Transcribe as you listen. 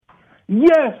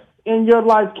Yes, and your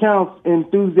life counts.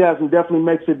 Enthusiasm definitely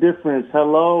makes a difference.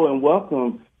 Hello and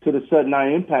welcome to the Sudden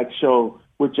Eye Impact Show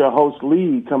with your host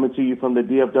Lee coming to you from the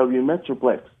DFW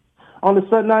Metroplex. On the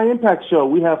Sudden Eye Impact Show,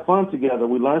 we have fun together,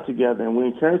 we learn together, and we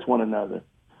encourage one another.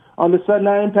 On the Sudden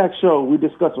Eye Impact Show, we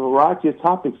discuss a variety of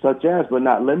topics such as, but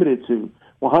not limited to,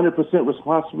 100%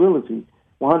 responsibility,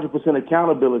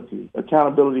 100%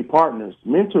 accountability partners,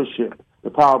 mentorship,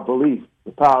 the power of belief,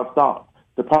 the power of thought,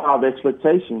 the power of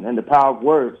expectation, and the power of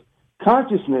words,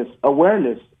 consciousness,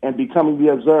 awareness, and becoming the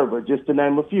observer, just to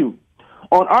name a few.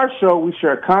 On our show, we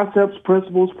share concepts,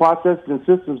 principles, processes, and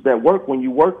systems that work when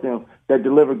you work them, that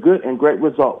deliver good and great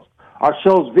results. Our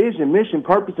show's vision, mission,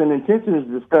 purpose, and intention is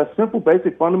to discuss simple,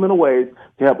 basic, fundamental ways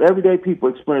to help everyday people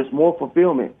experience more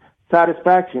fulfillment,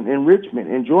 satisfaction,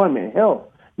 enrichment, enjoyment, health,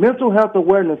 mental health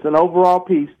awareness, and overall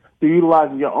peace through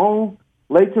utilizing your own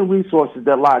latent resources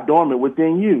that lie dormant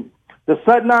within you. The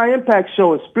Sudden Eye Impact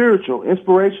Show is spiritual,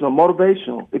 inspirational,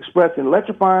 motivational, expressing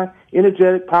electrifying,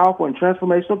 energetic, powerful, and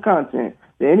transformational content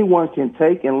that anyone can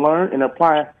take and learn and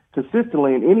apply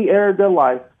consistently in any area of their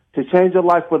life to change their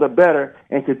life for the better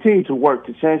and continue to work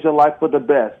to change their life for the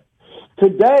best.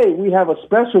 Today, we have a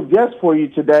special guest for you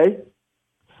today,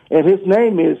 and his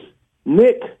name is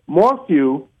Nic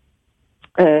Morphew,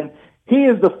 and he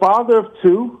is the father of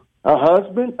two, a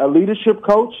husband, a leadership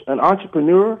coach, an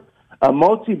entrepreneur, a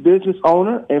multi-business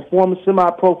owner, and former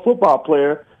semi-pro football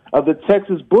player of the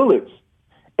Texas Bullets.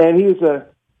 And he is a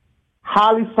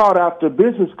highly sought-after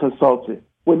business consultant.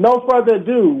 With no further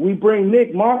ado, we bring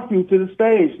Nic Morphew to the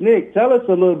stage. Nic, tell us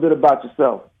a little bit about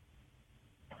yourself.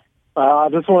 I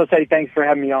just want to say thanks for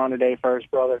having me on today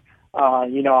first, brother.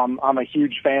 I'm a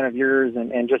huge fan of yours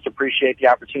and just appreciate the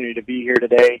opportunity to be here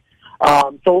today.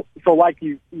 So like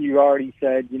you already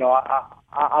said,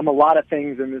 I'm a lot of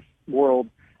things in this world.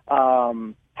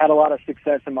 Had a lot of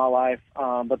success in my life,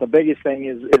 but the biggest thing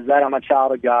is that I'm a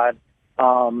child of God,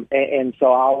 and so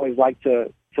I always like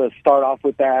to start off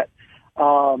with that.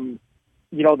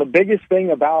 The biggest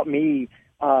thing about me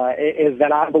is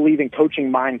that I believe in coaching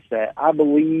mindset. I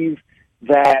believe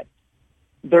that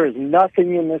there is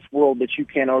nothing in this world that you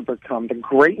can't overcome. The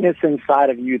greatness inside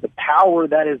of you, the power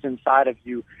that is inside of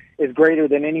you, is greater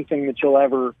than anything that you'll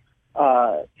ever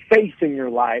face in your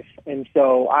life. And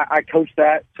so I coach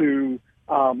that to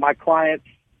my clients.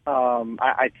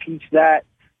 I teach that.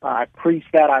 I preach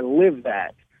that. I live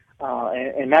that.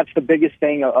 And that's the biggest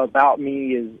thing about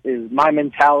me is my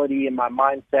mentality and my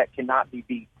mindset cannot be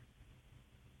beat.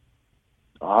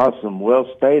 Awesome. Well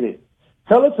stated.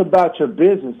 Tell us about your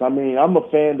business. I mean, I'm a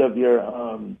fan of your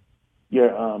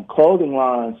clothing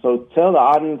line. So tell the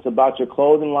audience about your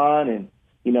clothing line and,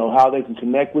 how they can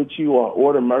connect with you or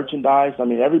order merchandise. I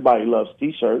mean, everybody loves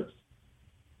T-shirts.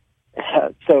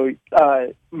 So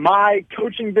my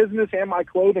coaching business and my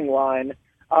clothing line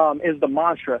is the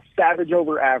mantra, savage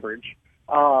over average.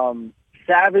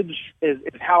 Savage is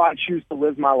how I choose to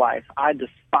live my life. I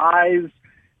despise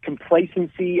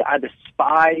complacency. I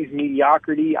despise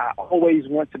mediocrity. I always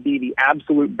want to be the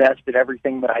absolute best at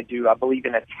everything that I do. I believe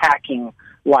in attacking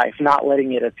life, not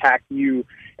letting it attack you.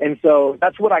 And so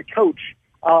that's what I coach.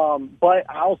 But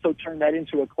I also turn that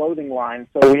into a clothing line.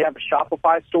 So we have a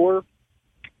Shopify store.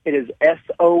 It is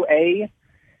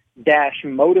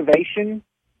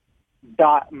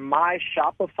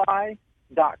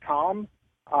soa-motivation.myshopify.com.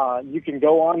 You can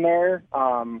go on there.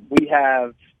 We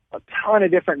have a ton of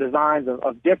different designs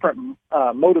of different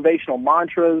motivational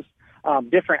mantras,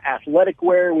 different athletic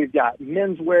wear. We've got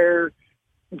men's wear,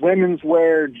 women's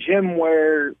wear, gym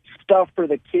wear, stuff for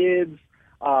the kids.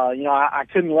 I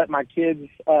couldn't let my kids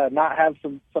not have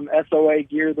some SOA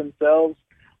gear themselves.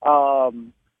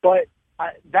 But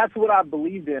that's what I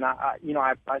believed in. I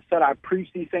said I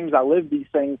preach these things, I live these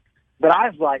things. But I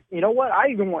was like, you know what? I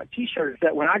even want T-shirts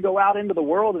that when I go out into the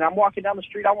world and I'm walking down the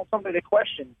street, I want somebody to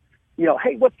question,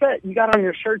 hey, what's that you got on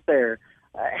your shirt there?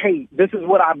 Hey, this is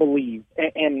what I believe.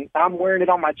 And I'm wearing it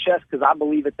on my chest because I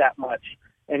believe it that much.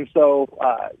 And so,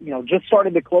 just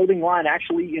started the clothing line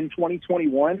actually in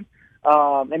 2021.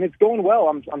 And it's going well.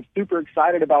 I'm super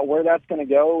excited about where that's going to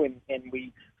go. And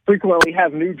we frequently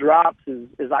have new drops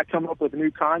as I come up with new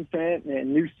content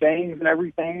and new sayings and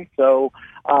everything. So,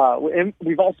 and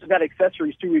we've also got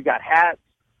accessories too. We've got hats,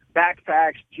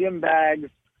 backpacks, gym bags,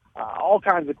 all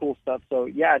kinds of cool stuff. So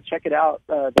yeah, check it out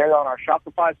there on our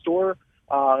Shopify store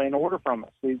and order from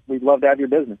us. We'd love to have your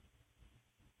business.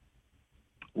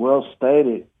 Well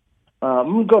stated.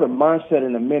 I'm going to go to mindset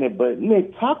in a minute, but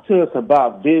Nic, talk to us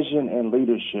about vision and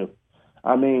leadership.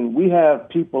 I mean, we have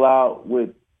people out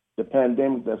with the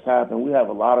pandemic that's happened. We have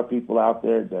a lot of people out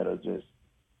there that are just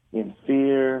in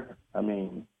fear. I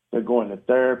mean, they're going to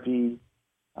therapy.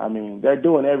 I mean, they're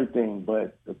doing everything,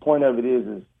 but the point of it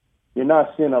is you're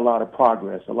not seeing a lot of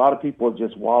progress. A lot of people are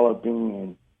just wallowing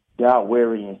in doubt,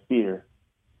 worry, and fear.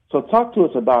 So talk to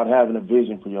us about having a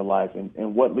vision for your life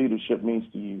and what leadership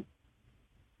means to you.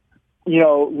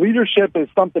 Leadership is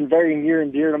something very near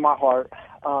and dear to my heart.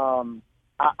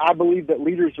 I believe that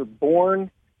leaders are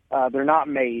born. They're not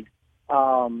made.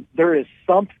 There is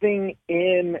something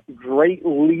in great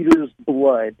leaders'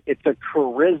 blood. It's a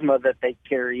charisma that they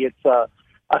carry. It's a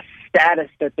status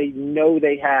that they know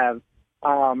they have.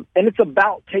 And it's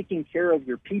about taking care of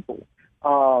your people.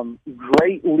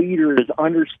 Great leaders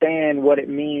understand what it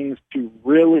means to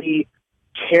really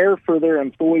care for their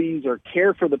employees or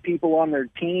care for the people on their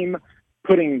team,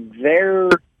 putting their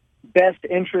best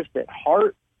interest at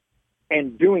heart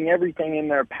and doing everything in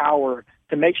their power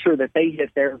to make sure that they hit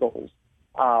their goals.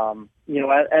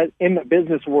 In the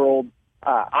business world,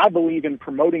 I believe in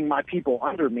promoting my people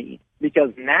under me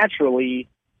because naturally,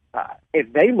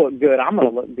 if they look good, I'm going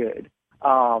to look good.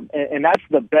 And that's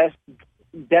the best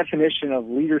definition of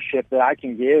leadership that I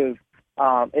can give,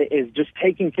 is just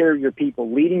taking care of your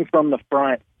people, leading from the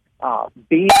front,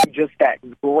 being just that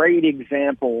great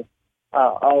example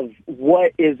of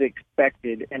what is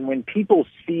expected. And when people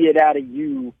see it out of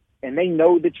you and they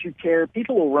know that you care,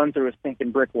 people will run through a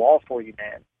stinking brick wall for you,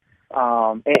 man.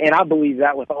 And I believe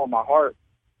that with all my heart.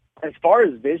 As far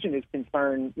as vision is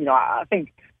concerned, I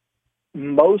think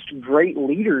most great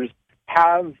leaders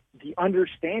have the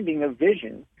understanding of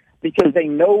vision because they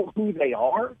know who they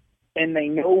are and they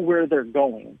know where they're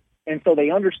going. And so they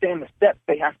understand the steps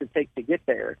they have to take to get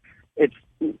there. It's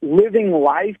living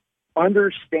life,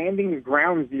 understanding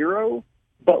ground zero,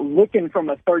 but looking from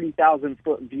a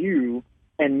 30,000-foot view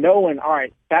and knowing, all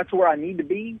right, that's where I need to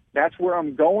be, that's where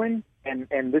I'm going, and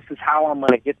this is how I'm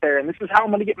going to get there, and this is how I'm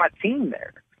going to get my team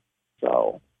there.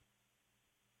 So.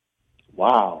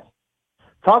 Wow.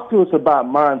 Talk to us about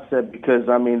mindset because,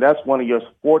 I mean, that's one of your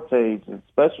fortes and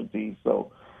specialties.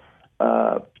 So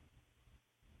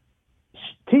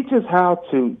teach us how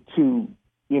to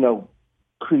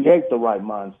create the right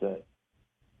mindset.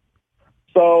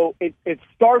 So it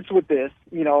starts with this,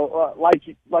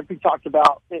 like we talked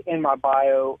about in my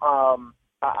bio.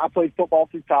 I played football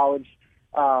through college,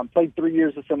 played 3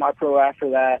 years of semi-pro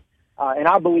after that. And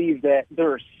I believe that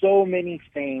there are so many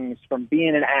things from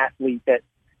being an athlete that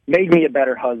made me a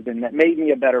better husband, that made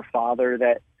me a better father,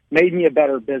 that made me a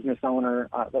better business owner.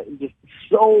 Just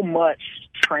so much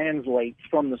translates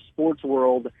from the sports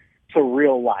world to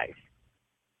real life.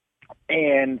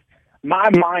 And my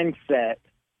mindset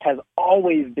has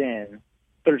always been,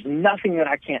 there's nothing that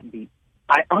I can't beat.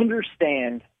 I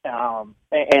understand,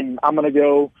 and I'm going to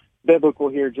go biblical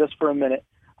here just for a minute.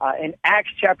 In Acts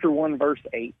chapter 1, verse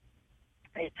 8,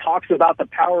 it talks about the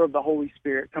power of the Holy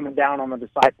Spirit coming down on the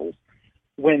disciples.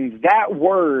 When that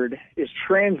word is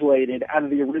translated out of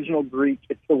the original Greek,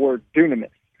 it's the word dunamis.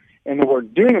 And the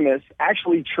word dunamis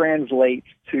actually translates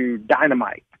to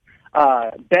dynamite,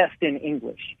 best in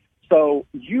English. So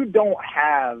you don't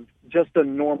have just a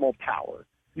normal power.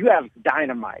 You have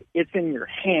dynamite. It's in your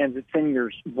hands. It's in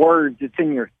your words. It's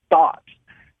in your thoughts.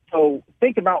 So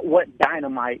think about what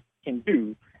dynamite can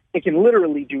do. It can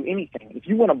literally do anything. If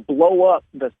you want to blow up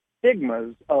the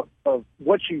stigmas of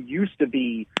what you used to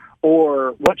be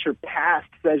or what your past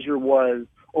says you was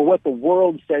or what the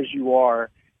world says you are,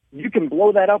 you can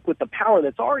blow that up with the power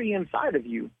that's already inside of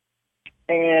you.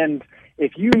 And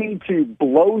if you need to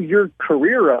blow your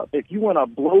career up, if you want to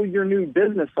blow your new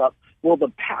business up, well,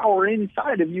 the power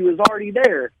inside of you is already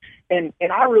there. And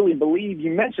I really believe,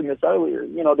 you mentioned this earlier,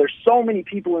 there's so many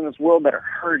people in this world that are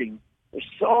hurting. There's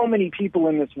so many people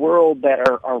in this world that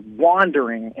are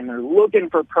wandering and they're looking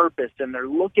for purpose and they're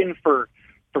looking for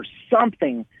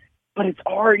something, but it's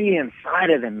already inside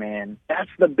of them, man. That's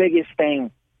the biggest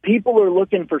thing. People are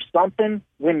looking for something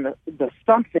when the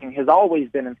something has always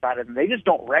been inside of them. They just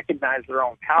don't recognize their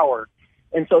own power.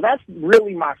 And so that's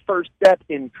really my first step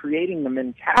in creating the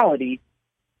mentality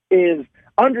is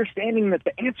understanding that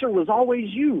the answer was always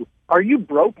you. Are you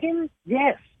broken?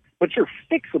 Yes, but you're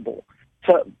fixable.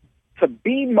 To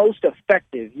be most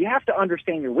effective, you have to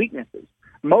understand your weaknesses.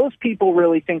 Most people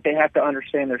really think they have to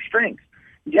understand their strengths.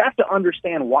 You have to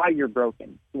understand why you're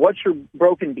broken, what you're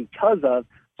broken because of,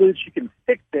 so that you can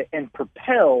fix it and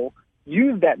propel,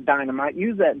 use that dynamite,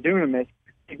 use that dunamis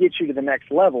to get you to the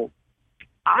next level.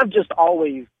 I've just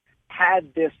always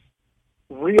had this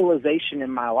realization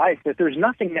in my life that there's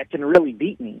nothing that can really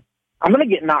beat me. I'm going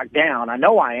to get knocked down. I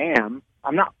know I am.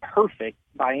 I'm not perfect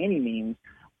by any means,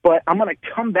 but I'm going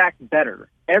to come back better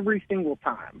every single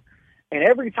time. And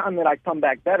every time that I come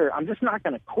back better, I'm just not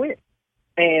going to quit.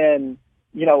 And,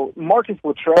 Marcus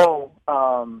Luttrell,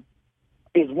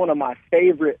 is one of my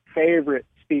favorite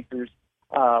speakers.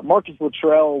 Marcus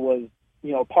Luttrell was,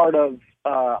 part of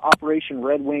Operation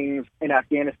Red Wings in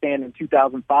Afghanistan in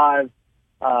 2005.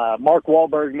 Mark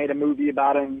Wahlberg made a movie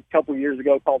about him a couple years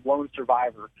ago called Lone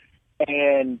Survivor.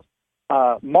 And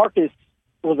Marcus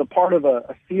was a part of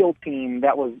a SEAL team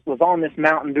that was on this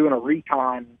mountain doing a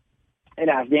recon in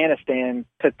Afghanistan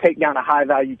to take down a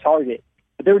high-value target.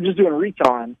 But they were just doing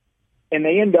recon, and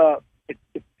they end up,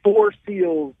 it's 4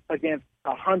 SEALs against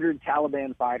 100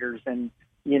 Taliban fighters. And,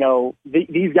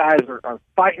 these guys are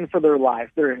fighting for their life.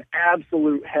 They're in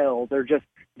absolute hell.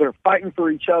 They're fighting for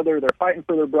each other. They're fighting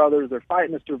for their brothers. They're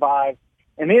fighting to survive.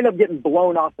 And they end up getting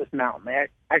blown off this mountain. They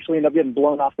actually end up getting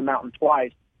blown off the mountain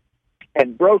twice,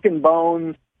 and broken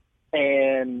bones,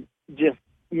 and just,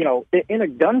 in a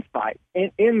gunfight,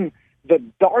 in the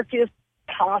darkest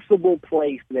possible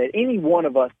place that any one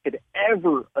of us could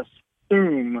ever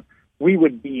assume we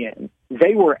would be in.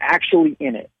 They were actually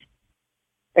in it.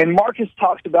 And Marcus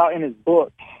talks about in his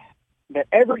book that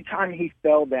every time he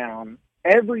fell down,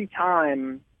 every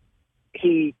time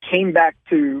he came back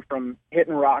from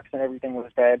hitting rocks and everything with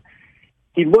his head,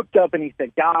 he looked up and he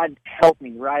said, "God, help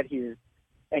me right here."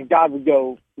 And God would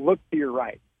go, "Look to your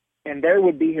right." And there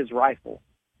would be his rifle.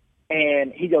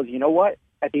 And he goes, "You know what?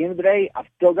 At the end of the day, I've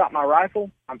still got my rifle.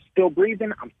 I'm still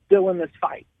breathing. I'm still in this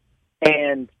fight.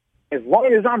 And as long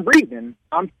as I'm breathing,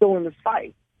 I'm still in this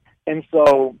fight." And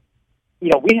so,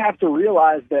 we have to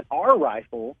realize that our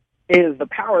rifle is the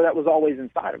power that was always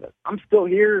inside of us. I'm still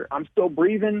here. I'm still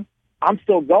breathing. I'm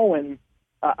still going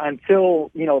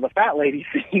until, the fat lady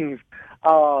sings.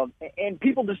 And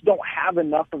people just don't have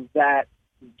enough of that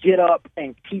get up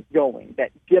and keep going,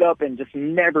 that get up and just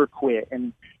never quit.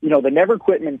 And, the never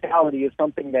quit mentality is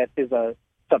something that is a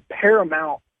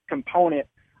paramount component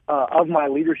of my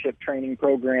leadership training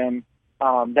program,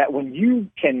 that when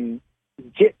you can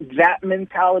get that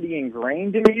mentality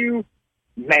ingrained in you,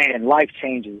 man, life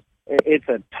changes. It's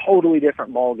a totally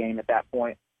different ball game at that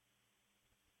point.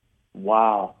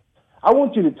 Wow. I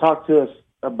want you to talk to us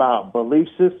about belief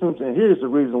systems, and here's the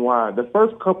reason why. The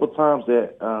first couple of times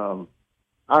that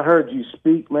I heard you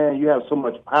speak, man, you have so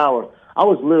much power. I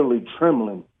was literally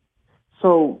trembling.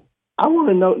 So I want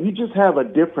to know, you just have a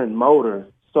different motor.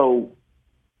 So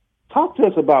talk to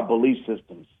us about belief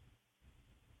systems.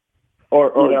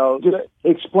 Or just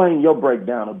explain your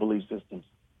breakdown of belief systems,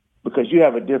 because you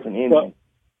have a different engine.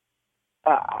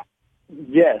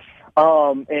 Yes.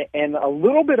 And a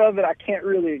little bit of it I can't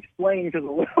really explain, because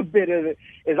a little bit of it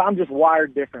is I'm just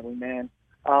wired differently, man.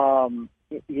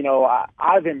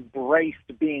 I've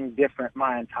embraced being different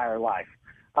my entire life.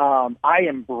 I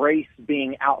embrace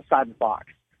being outside the box.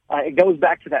 It goes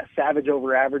back to that savage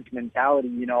over average mentality.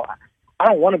 I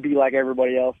don't want to be like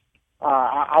everybody else.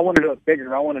 I want to do it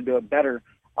bigger. I want to do it better.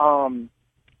 And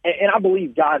I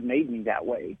believe God made me that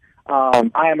way.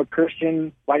 I am a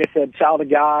Christian, like I said, child of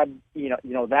God.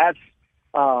 That's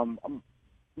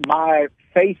my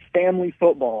faith. Family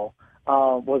football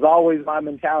was always my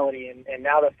mentality. And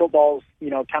now that football's,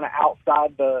 kind of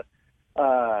outside the,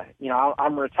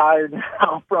 I'm retired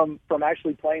now from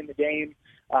actually playing the game.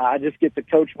 I just get to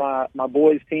coach my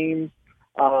boys' teams.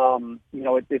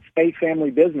 It's faith,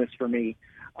 family, business for me.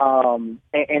 And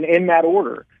in that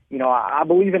order, I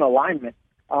believe in alignment.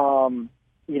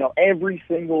 Every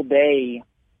single day,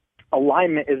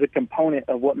 alignment is a component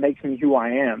of what makes me who I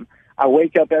am. I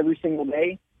wake up every single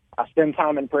day. I spend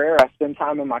time in prayer. I spend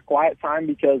time in my quiet time,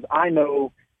 because I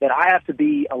know that I have to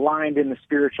be aligned in the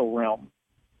spiritual realm.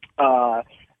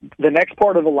 The next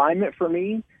part of alignment for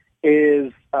me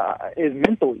is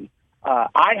mentally.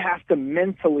 I have to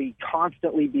mentally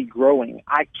constantly be growing.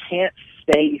 I can't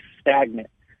stay stagnant.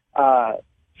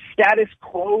 Status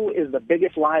quo is the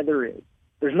biggest lie there is.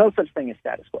 There's no such thing as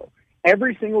status quo.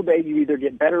 Every single day you either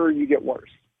get better or you get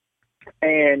worse.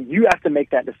 And you have to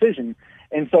make that decision.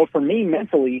 And so for me,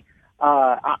 mentally,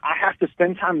 I have to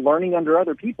spend time learning under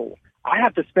other people. I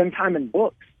have to spend time in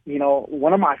books.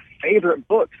 One of my favorite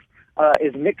books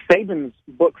is Nick Saban's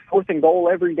book, Fourth and Goal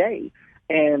Every Day.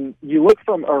 And you look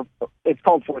it's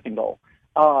called Fourth and Goal.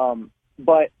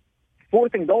 But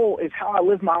Fourth and Goal is how I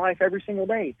live my life every single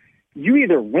day. You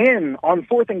either win on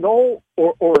fourth and goal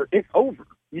or it's over.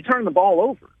 You turn the ball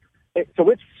over. So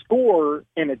it's score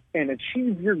and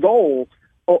achieve your goal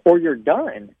or you're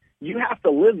done. You have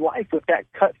to live life with that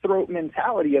cutthroat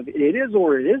mentality of it is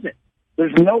or it isn't.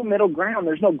 There's no middle ground.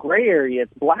 There's no gray area.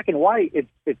 It's black and white.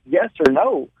 It's yes or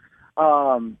no.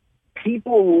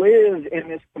 People live in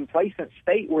this complacent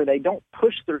state where they don't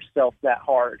push themselves that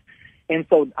hard. And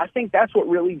so I think that's what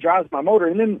really drives my motor.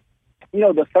 And then,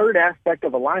 the third aspect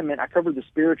of alignment, I covered the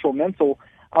spiritual, mental,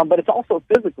 but it's also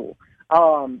physical.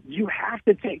 You have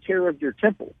to take care of your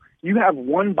temple. You have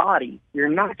one body. You're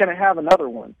not going to have another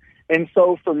one. And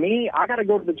so for me, I got to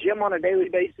go to the gym on a daily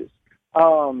basis.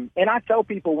 And I tell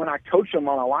people when I coach them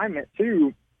on alignment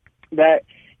too, that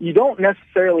you don't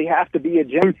necessarily have to be a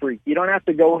gym freak. You don't have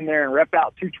to go in there and rep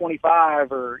out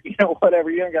 225 or, whatever.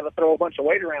 You don't got to throw a bunch of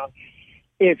weight around.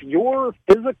 If your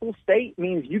physical state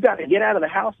means you got to get out of the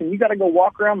house and you got to go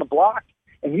walk around the block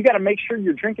and you got to make sure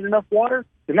you're drinking enough water,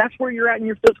 then that's where you're at in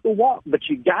your physical walk. But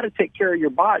you got to take care of your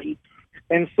body.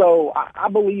 And so I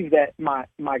believe that my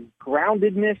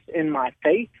groundedness in my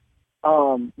faith,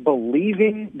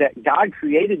 believing that God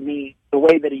created me the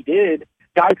way that he did,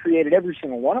 God created every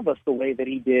single one of us the way that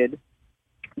he did.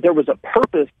 There was a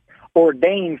purpose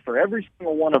ordained for every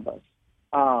single one of us.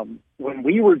 When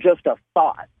we were just a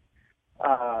thought,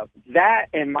 that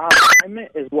and my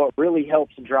alignment is what really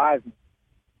helps drive me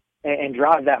and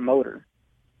drive that motor.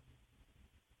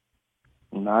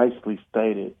 Nicely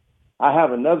stated. I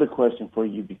have another question for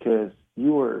you because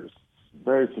you were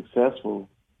very successful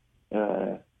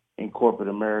in corporate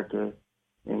America,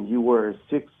 and you were a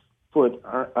six-figure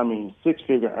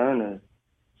earner.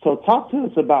 So talk to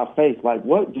us about faith. Like,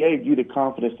 what gave you the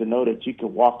confidence to know that you could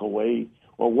walk away,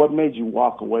 or what made you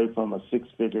walk away from a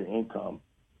six-figure income?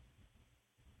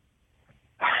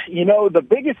 The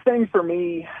biggest thing for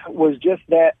me was just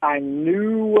that I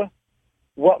knew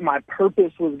what my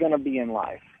purpose was going to be in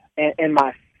life, and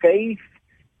my faith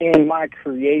in my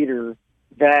Creator,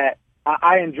 that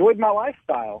I enjoyed my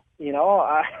lifestyle.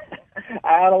 I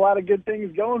had a lot of good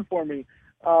things going for me.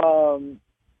 And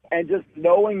just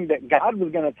knowing that God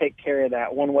was going to take care of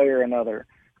that one way or another.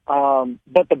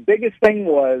 But the biggest thing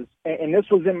was, and this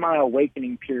was in my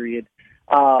awakening period,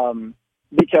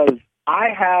 because I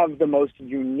have the most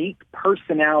unique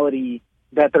personality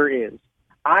that there is.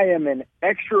 I am an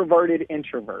extroverted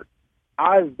introvert.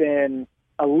 I've been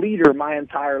a leader my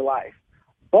entire life.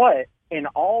 But in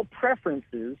all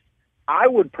preferences, I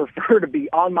would prefer to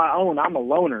be on my own. I'm a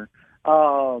loner.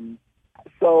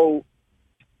 So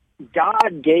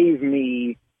God gave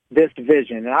me this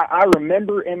vision. And I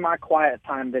remember in my quiet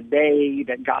time the day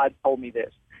that God told me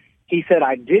this. He said,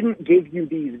 I didn't give you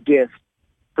these gifts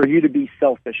for you to be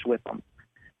selfish with them.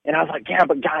 And I was like, yeah,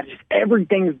 but God, just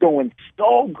everything's going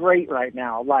so great right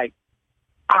now. Like,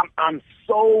 I'm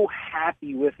so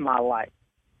happy with my life.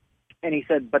 And he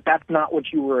said, but that's not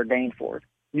what you were ordained for.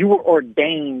 You were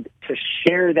ordained to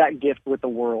share that gift with the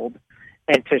world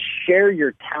and to share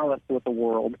your talents with the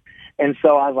world. And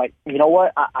so I was like, you know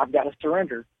what? I've got to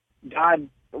surrender. God,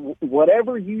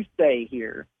 whatever you say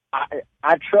here,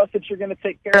 I trust that you're going to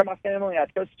take care of my family. I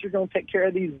trust that you're going to take care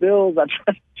of these bills. I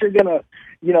trust that you're going to,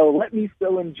 let me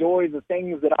still enjoy the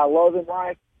things that I love in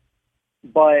life.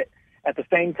 But at the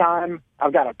same time,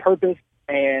 I've got a purpose.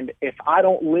 And if I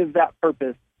don't live that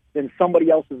purpose, then somebody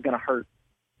else is going to hurt.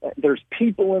 There's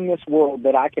people in this world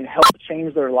that I can help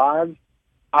change their lives.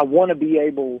 I want to be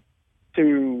able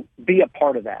to be a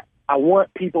part of that. I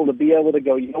want people to be able to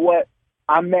go, you know what?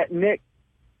 I met Nic.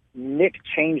 Nic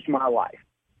changed my life.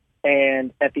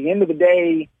 And at the end of the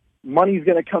day, money's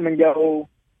going to come and go.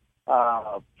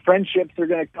 Friendships are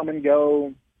going to come and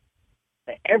go.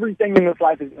 Everything in this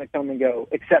life is going to come and go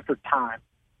except for time.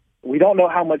 We don't know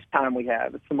how much time we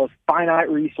have. It's the most finite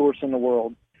resource in the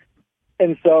world.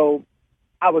 And so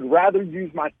I would rather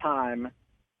use my time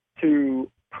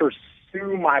to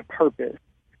pursue my purpose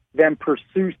than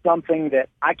pursue something that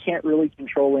I can't really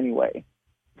control anyway.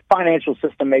 The financial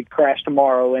system may crash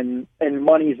tomorrow and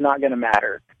money is not going to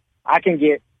matter. I can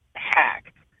get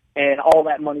hacked and all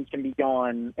that money can be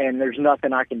gone and there's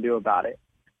nothing I can do about it.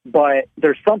 But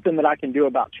there's something that I can do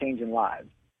about changing lives.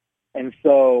 And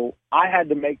so I had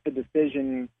to make the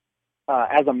decision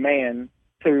as a man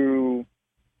to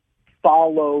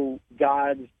follow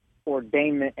God's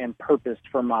ordainment and purpose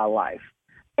for my life.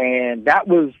 And that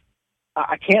was,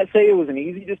 I can't say it was an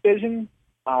easy decision.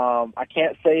 I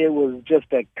can't say it was just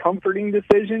a comforting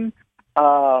decision.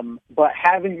 But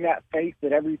having that faith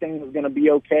that everything was going to be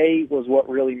okay was what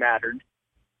really mattered.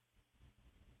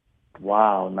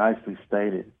 Wow, nicely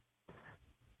stated.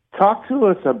 Talk to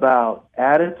us about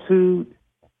attitude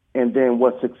and then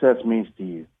what success means to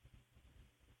you.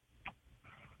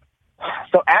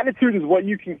 So attitude is what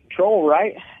you can control,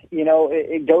 right?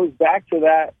 It goes back to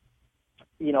that,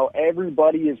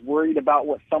 everybody is worried about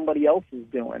what somebody else is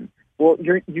doing. Well,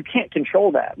 you can't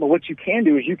control that. But what you can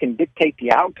do is you can dictate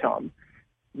the outcome.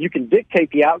 You can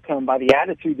dictate the outcome by the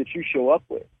attitude that you show up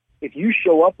with. If you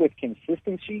show up with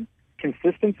consistency,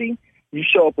 you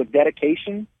show up with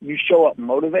dedication, you show up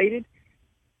motivated,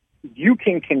 you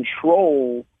can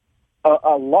control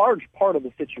a large part of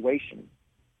the situation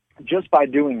just by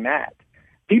doing that.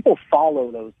 people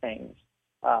follow those things.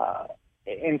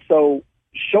 And so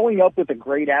showing up with a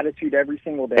great attitude every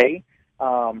single day,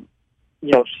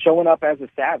 showing up as a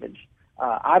savage,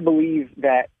 I believe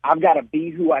that I've got to be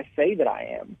who I say that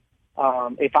I am.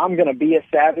 If I'm going to be a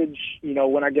savage,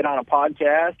 when I get on a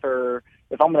podcast, or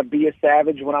if I'm going to be a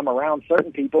savage when I'm around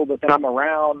certain people, but then I'm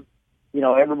around,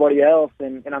 everybody else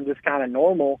and I'm just kind of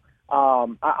normal,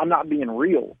 I'm not being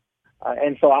real.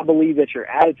 And so I believe that your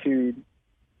attitude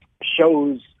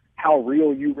shows how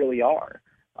real you really are.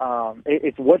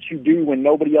 It's what you do when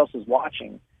nobody else is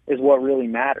watching is what really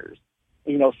matters.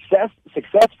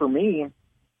 Success for me,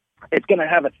 it's going to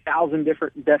have 1,000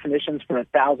 different definitions from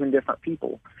 1,000 different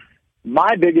people.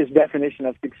 My biggest definition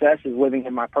of success is living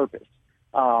in my purpose.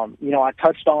 I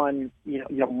touched on,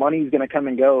 money's going to come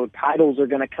and go. Titles are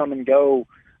going to come and go.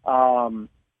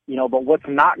 But what's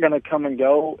not going to come and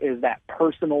go is that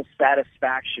personal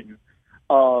satisfaction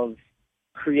of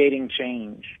creating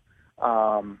change.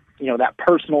 That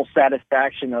personal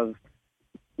satisfaction of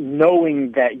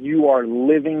knowing that you are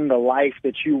living the life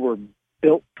that you were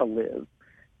built to live.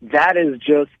 That is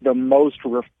just the most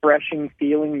refreshing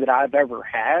feeling that I've ever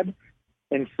had.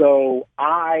 And so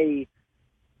I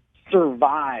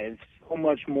survive so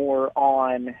much more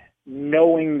on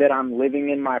knowing that I'm living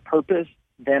in my purpose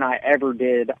than I ever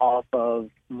did off of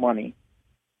money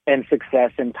and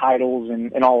success and titles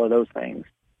and all of those things.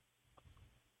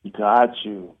 Got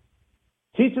you.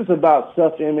 Teach us about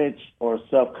self-image or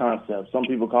self-concept. Some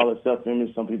people call it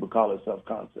self-image, some people call it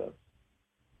self-concept.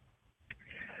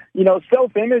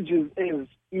 Self-image is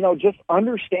just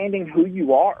understanding who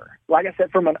you are. Like I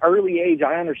said, from an early age,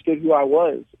 I understood who I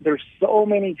was. There's so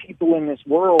many people in this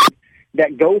world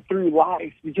that go through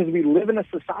life because we live in a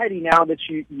society now that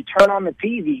you turn on the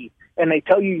TV and they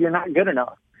tell you you're not good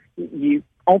enough. You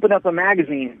open up a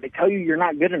magazine, they tell you you're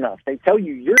not good enough. They tell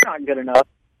you you're not good enough,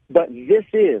 but this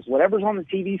is. Whatever's on the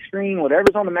TV screen,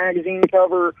 whatever's on the magazine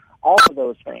cover, all of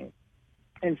those things.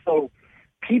 And so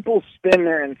people spend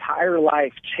their entire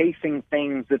life chasing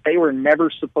things that they were never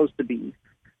supposed to be.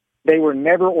 They were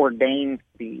never ordained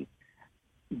to be.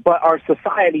 But our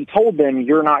society told them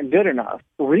you're not good enough.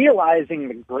 Realizing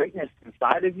the greatness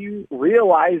inside of you,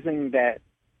 realizing that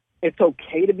it's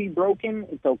okay to be broken,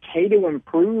 it's okay to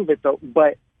improve,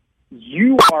 but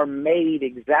you are made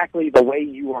exactly the way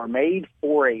you are made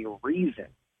for a reason.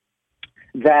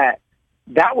 That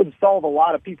would solve a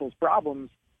lot of people's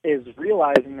problems, is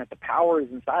realizing that the power is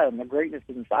inside of them, the greatness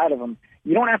is inside of them.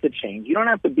 You don't have to change. You don't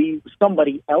have to be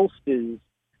somebody else's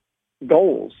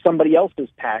goals, somebody else's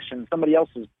passion, somebody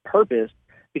else's purpose,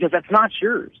 because that's not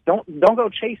yours. Don't go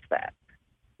chase that.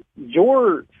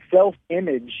 Your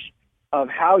self-image of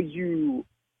how you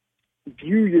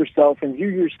view yourself and view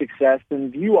your success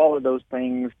and view all of those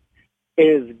things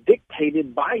is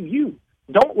dictated by you.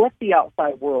 Don't let the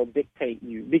outside world dictate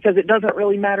you, because it doesn't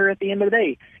really matter at the end of the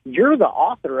day. You're the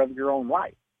author of your own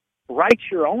life. Write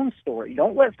your own story.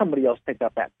 Don't let somebody else pick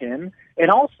up that pen. And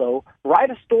also, write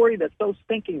a story that's so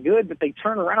stinking good that they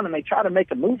turn around and they try to make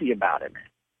a movie about it.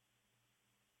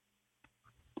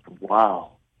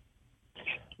 Wow.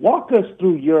 Walk us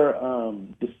through your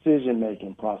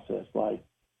decision-making process. Like,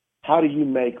 how do you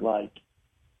make,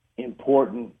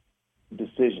 important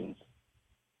decisions?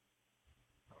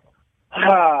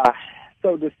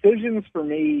 So decisions for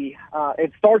me,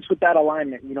 it starts with that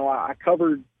alignment. I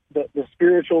covered the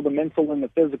spiritual, the mental, and the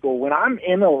physical. When I'm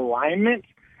in alignment,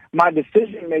 my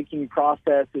decision-making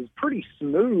process is pretty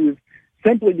smooth,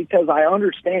 simply because I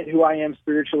understand who I am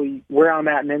spiritually, where I'm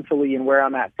at mentally, and where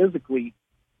I'm at physically.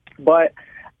 But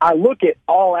I look at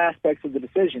all aspects of the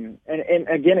decision. And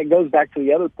again, it goes back to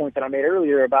the other point that I made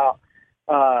earlier about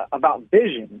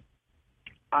vision.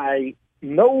 I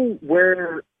know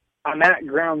where I'm at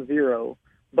ground zero,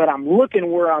 but I'm looking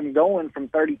where I'm going from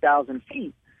 30,000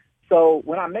 feet. So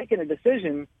when I'm making a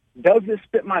decision, does this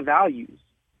fit my values?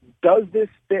 Does this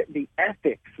fit the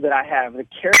ethics that I have, the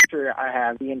character I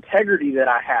have, the integrity that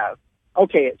I have?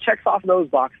 Okay, it checks off those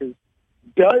boxes.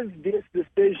 Does this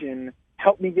decision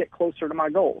help me get closer to my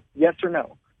goal? Yes or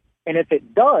no? And if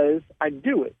it does, I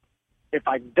do it. If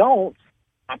I don't,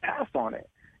 I pass on it.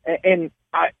 And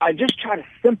I just try to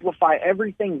simplify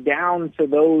everything down to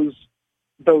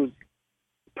those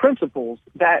principles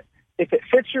that if it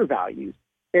fits your values,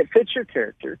 it fits your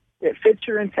character, it fits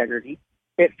your integrity,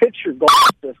 it fits your goal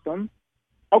system,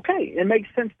 okay, it makes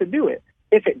sense to do it.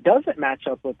 If it doesn't match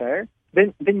up with there,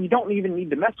 then you don't even need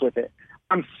to mess with it.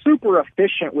 I'm super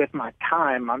efficient with my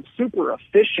time. I'm super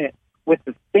efficient with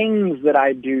the things that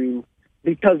I do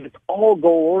because it's all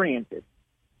goal-oriented.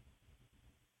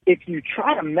 If you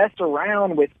try to mess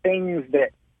around with things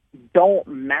that don't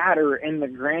matter in the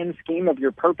grand scheme of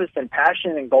your purpose and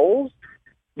passion and goals,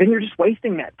 then you're just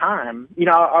wasting that time. You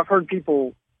know, I've heard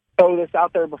people throw this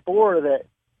out there before that,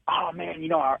 oh man, you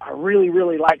know, I really,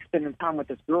 really like spending time with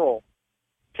this girl.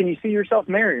 Can you see yourself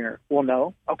marrying her? Well,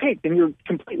 no. Okay, then you're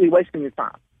completely wasting your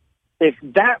time. If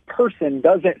that person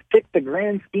doesn't fit the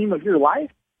grand scheme of your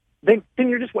life, then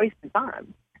you're just wasting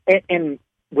time. And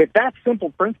with that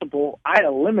simple principle, I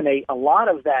eliminate a lot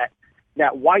of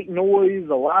that white noise,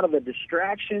 a lot of the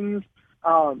distractions,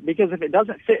 because if it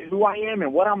doesn't fit who I am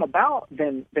and what I'm about,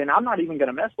 then I'm not even going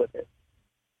to mess with it.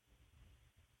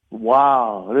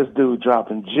 Wow, this dude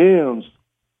dropping gems.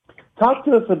 Talk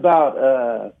to us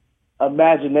about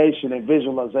imagination and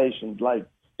visualization. Like,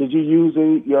 did you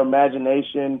use your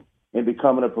imagination in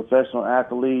becoming a professional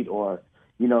athlete, or,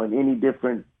 you know, in any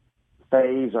different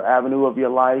phase or avenue of your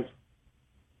life?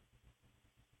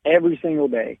 Every single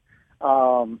day.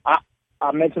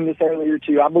 I mentioned this earlier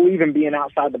too. I believe in being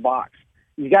outside the box.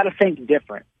 You got to think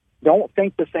different. Don't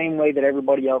think the same way that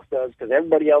everybody else does, because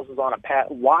everybody else is on a path.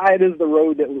 Wide is the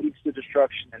road that leads to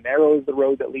destruction, and narrow is the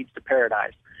road that leads to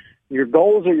paradise. Your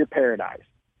goals are your paradise.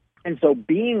 And so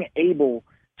being able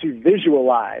to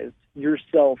visualize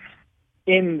yourself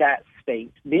in that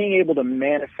state, being able to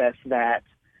manifest that,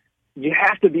 you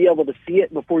have to be able to see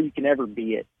it before you can ever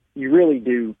be it. You really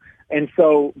do. And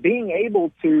so being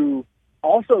able to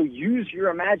also use your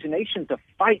imagination to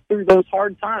fight through those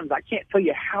hard times. I can't tell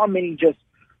you how many just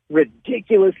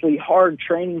ridiculously hard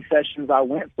training sessions I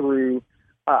went through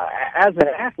as an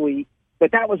athlete,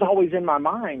 but that was always in my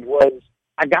mind was,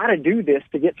 I got to do this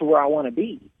to get to where I want to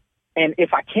be. And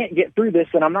if I can't get through this,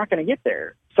 then I'm not going to get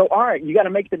there. So, all right, you got to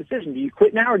make the decision. Do you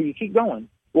quit now or do you keep going?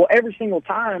 Well, every single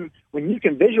time when you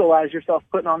can visualize yourself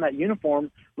putting on that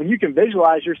uniform, when you can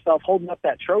visualize yourself holding up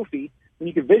that trophy, when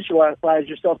you can visualize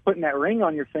yourself putting that ring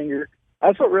on your finger,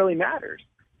 that's what really matters.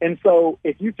 And so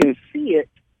if you can see it,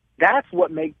 that's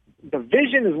what makes the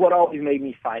vision is what always made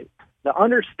me fight. The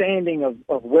understanding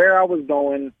of where I was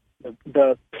going,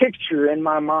 the picture in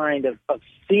my mind of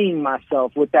seeing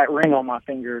myself with that ring on my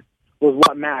finger was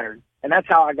what mattered. And that's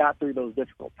how I got through those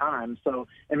difficult times. So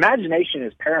imagination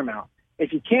is paramount.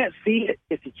 If you can't see it,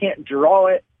 if you can't draw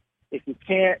it, if you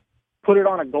can't put it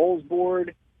on a goals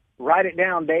board, write it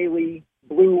down daily,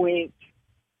 blue ink,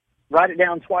 write it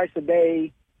down twice a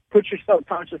day, put your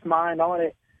subconscious mind on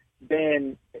it,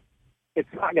 then it's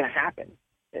not going to happen.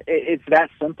 It's that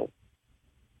simple.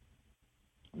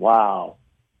 Wow.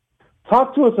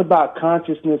 Talk to us about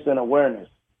consciousness and awareness.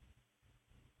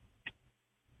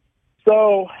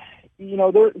 So, you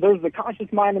know, there's the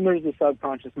conscious mind and there's the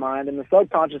subconscious mind, and the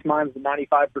subconscious mind is the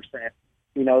 95%.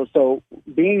 You know, so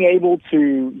being able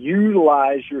to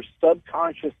utilize your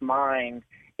subconscious mind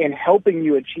in helping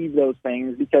you achieve those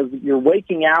things, because your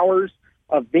waking hours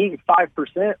of being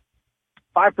 5%,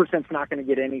 5% is not going to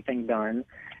get anything done.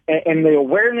 And the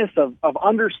awareness of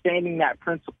understanding that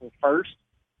principle first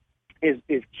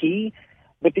is key.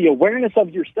 But the awareness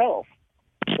of yourself,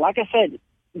 like I said,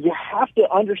 you have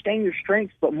to understand your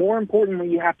strengths, but more importantly,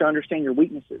 you have to understand your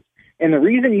weaknesses. And the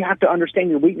reason you have to understand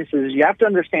your weaknesses is you have to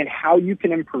understand how you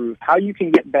can improve, how you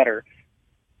can get better.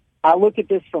 I look at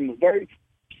this from a very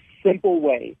simple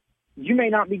way. You may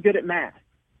not be good at math.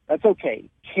 That's okay.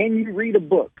 Can you read a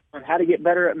book on how to get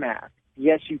better at math?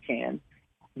 Yes, you can.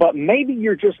 But maybe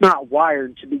you're just not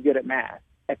wired to be good at math.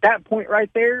 At that point right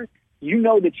there, you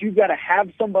know that you've got to have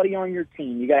somebody on your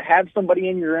team. You got to have somebody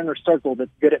in your inner circle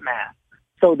that's good at math,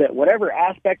 so that whatever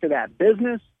aspect of that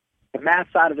business, the math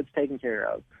side of it's taken care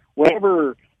of.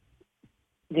 Whatever,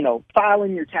 you know,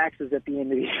 filing your taxes at the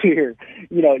end of the year,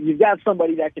 you know, you've got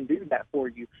somebody that can do that for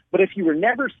you. But if you were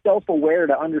never self-aware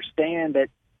to understand that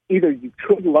either you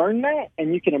could learn that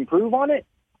and you can improve on it,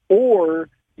 or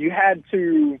you had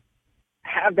to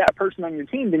have that person on your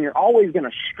team, then you're always going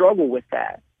to struggle with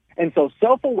that. And so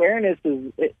self-awareness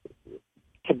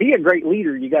to be a great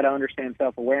leader, you got to understand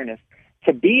self-awareness.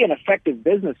 To be an effective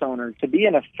business owner, to be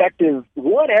an effective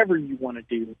whatever you want to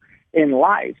do in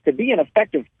life, to be an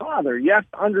effective father, you have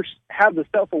to have the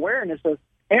self-awareness of,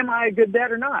 am I a good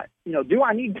dad or not? You know, do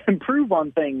I need to improve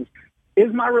on things?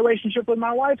 Is my relationship with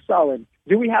my wife solid?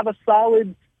 Do we have a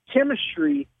solid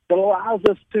chemistry that allows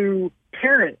us to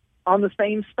parent on the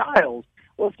same styles?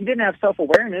 Well, if you didn't have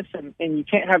self-awareness and you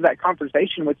can't have that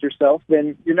conversation with yourself,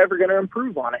 then you're never going to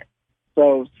improve on it.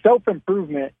 So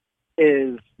self-improvement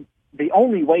is the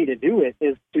only way to do it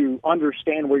is to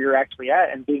understand where you're actually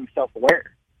at and being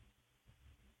self-aware.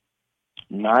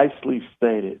 Nicely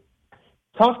stated.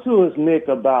 Talk to us, Nick,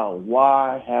 about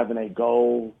why having a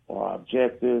goal or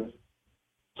objective,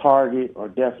 target, or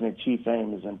definite chief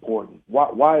aim is important.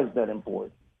 Why is that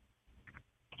important?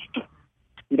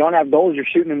 you don't have goals, you're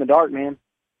shooting in the dark, man.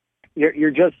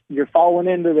 You're falling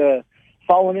into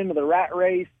the rat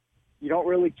race. You don't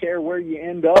really care where you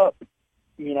end up.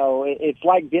 You know, it's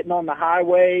like getting on the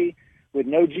highway with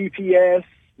no GPS,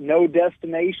 no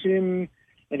destination,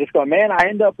 and just going, man, I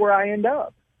end up where I end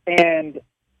up. And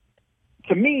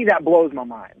to me, that blows my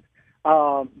mind.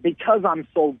 Because I'm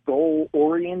so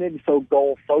goal-oriented, so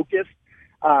goal-focused,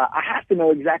 I have to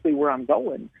know exactly where I'm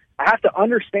going. I have to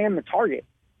understand the target.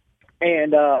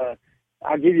 And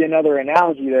I'll give you another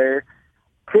analogy there.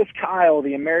 Chris Kyle,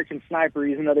 the American sniper,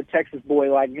 he's another Texas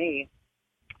boy like me.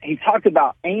 He talked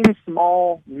about aim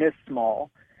small, miss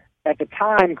small. At the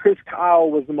time, Chris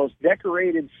Kyle was the most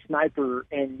decorated sniper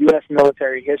in U.S.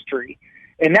 military history.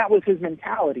 And that was his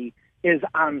mentality, is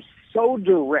I'm so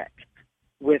direct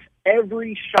with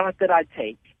every shot that I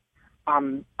take.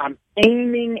 I'm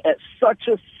aiming at such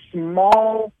a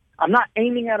small, I'm not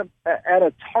aiming at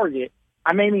a target,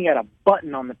 I'm aiming at a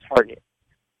button on the target.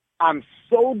 I'm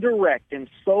so direct and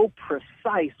so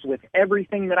precise with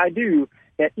everything that I do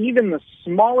that even the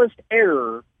smallest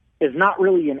error is not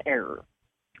really an error.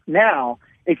 Now,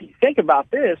 if you think about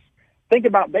this, think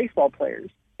about baseball players.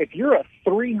 If you're a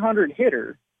 300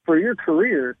 hitter for your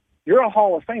career, you're a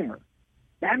Hall of Famer.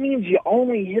 That means you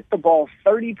only hit the ball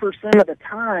 30% of the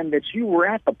time that you were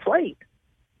at the plate.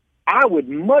 I would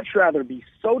much rather be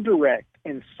so direct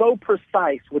and so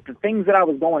precise with the things that I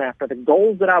was going after, the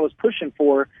goals that I was pushing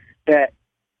for, that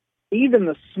even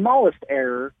the smallest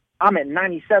error, I'm at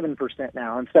 97%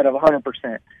 now instead of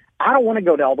 100%. I don't want to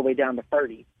go all the way down to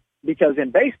 30, because in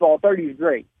baseball, 30 is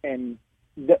great. And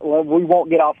we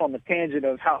won't get off on the tangent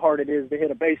of how hard it is to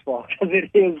hit a baseball, because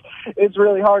it's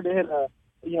really hard to hit a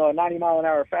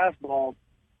 90-mile-an-hour fastball.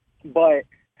 But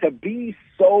to be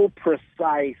so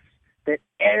precise that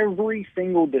every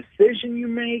single decision you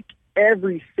make,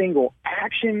 every single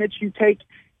action that you take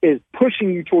is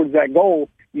pushing you towards that goal,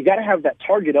 you got to have that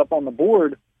target up on the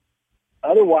board.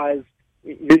 Otherwise,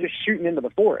 you're just shooting into the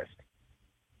forest.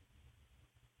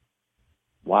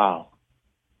 Wow.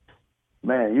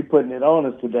 Man, you're putting it on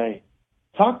us today.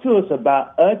 Talk to us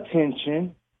about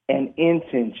attention and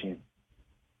intention.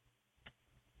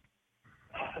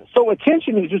 So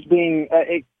attention is just being,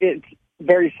 it's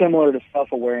very similar to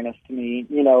self-awareness to me.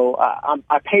 You know,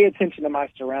 I pay attention to my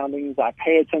surroundings. I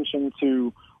pay attention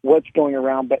to what's going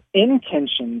around. But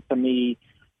intention to me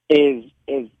is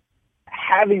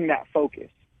having that focus,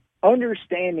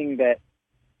 understanding that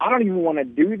I don't even want to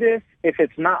do this if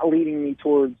it's not leading me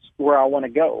towards where I want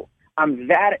to go. I'm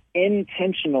that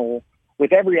intentional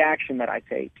with every action that I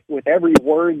take, with every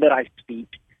word that I speak,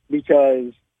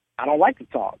 because I don't like to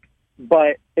talk.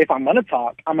 But if I'm going to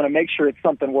talk, I'm going to make sure it's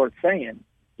something worth saying.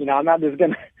 You know, I'm not just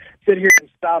going to sit here and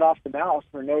spout off the mouth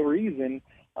for no reason.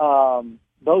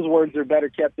 Those words are better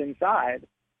kept inside.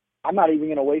 I'm not even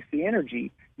going to waste the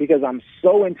energy, because I'm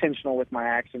so intentional with my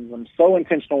actions. I'm so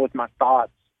intentional with my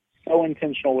thoughts, so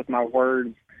intentional with my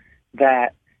words,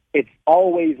 that it's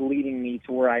always leading me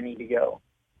to where I need to go.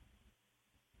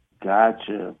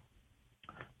 Gotcha.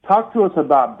 Talk to us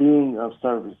about being of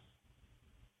service.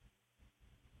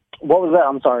 What was that?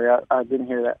 I'm sorry, I didn't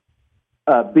hear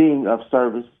that. Being of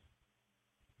service.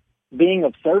 Being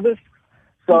of service?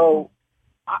 So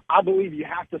I believe you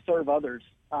have to serve others.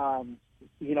 I've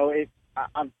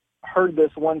heard this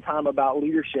one time about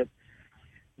leadership,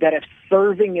 that if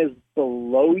serving is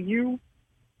below you,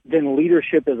 then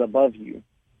leadership is above you.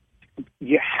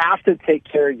 You have to take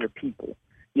care of your people.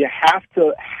 You have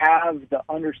to have the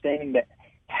understanding that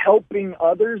helping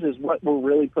others is what we're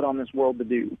really put on this world to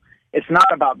do. It's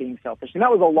not about being selfish. And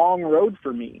that was a long road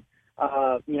for me.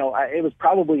 It was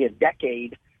probably a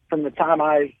decade from the time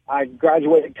I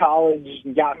graduated college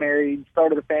and got married,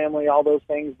 started a family, all those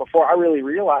things, before I really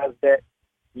realized that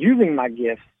using my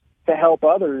gifts to help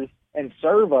others and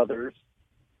serve others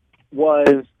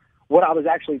was what I was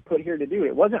actually put here to do.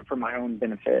 It wasn't for my own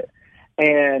benefit.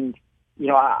 And,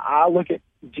 I look at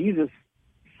Jesus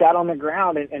sat on the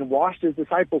ground and washed his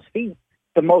disciples' feet.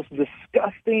 The most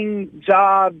disgusting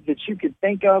job that you could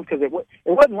think of, because it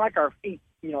wasn't like our feet,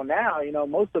 now,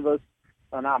 most of us,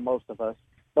 well, not most of us,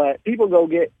 but people go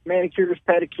get manicures,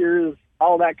 pedicures,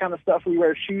 all that kind of stuff. We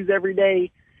wear shoes every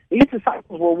day. These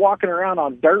disciples were walking around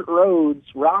on dirt roads,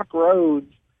 rock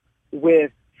roads,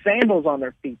 with sandals on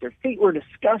their feet. Their feet were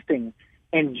disgusting.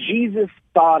 And Jesus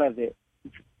thought of it,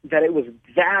 that it was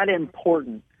that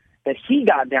important, that he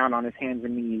got down on his hands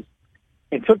and knees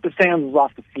and took the sandals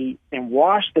off the feet and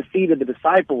washed the feet of the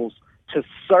disciples to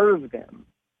serve them,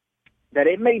 that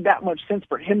it made that much sense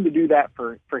for him to do that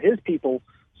for his people.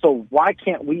 So why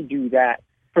can't we do that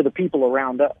for the people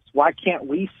around us? Why can't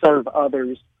we serve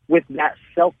others with that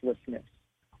selflessness,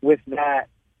 with that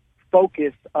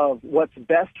focus of what's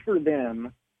best for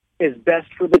them is best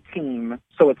for the team,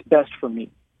 so it's best for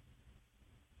me.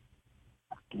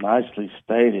 Nicely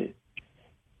stated.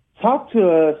 Talk to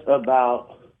us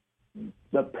about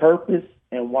the purpose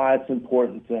and why it's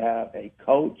important to have a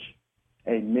coach,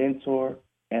 a mentor,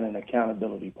 and an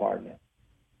accountability partner.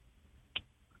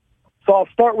 So I'll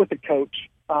start with the coach.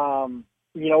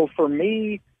 For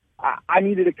me, I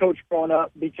needed a coach growing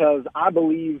up because I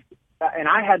believed, and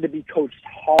I had to be coached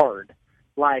hard.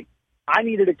 Like, I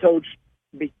needed a coach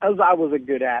because I was a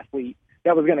good athlete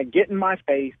that was going to get in my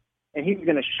face, and he was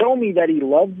going to show me that he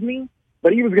loved me,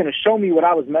 but he was going to show me what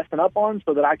I was messing up on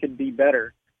so that I could be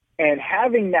better. And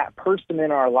having that person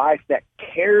in our life that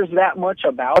cares that much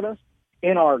about us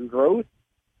in our growth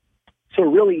to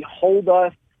really hold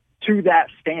us to that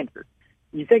standard.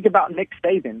 You think about Nick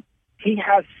Saban. He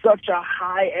has such a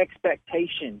high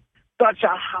expectation, such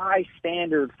a high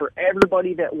standard for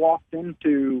everybody that walks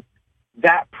into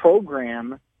that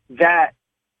program that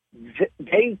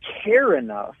they care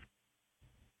enough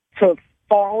to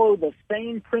follow the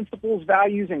same principles,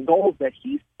 values, and goals that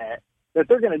he set, that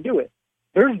they're going to do it.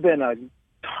 There's been a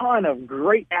ton of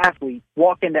great athletes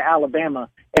walk into Alabama,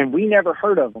 and we never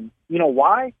heard of them. You know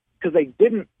why? Because they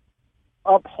didn't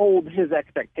uphold his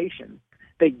expectations.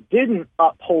 They didn't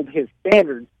uphold his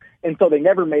standards, and so they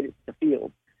never made it to the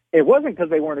field. It wasn't because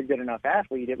they weren't a good enough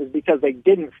athlete. It was because they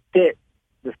didn't fit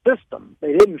the system.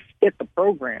 They didn't fit the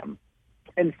program.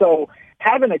 And so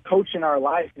having a coach in our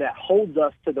life that holds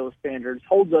us to those standards,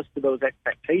 holds us to those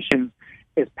expectations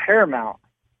is paramount.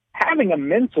 Having a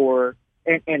mentor,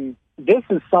 and this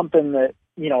is something that,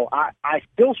 I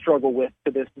still struggle with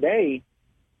to this day,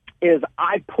 is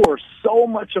I pour so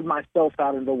much of myself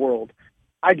out in the world.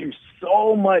 I do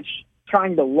so much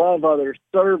trying to love others,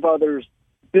 serve others,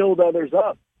 build others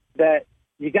up, that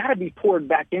you got to be poured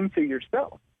back into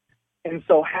yourself. And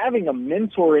so having a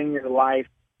mentor in your life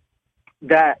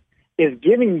that is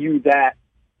giving you that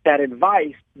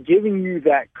advice, giving you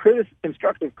that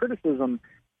constructive criticism,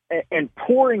 and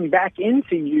pouring back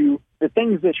into you the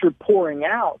things that you're pouring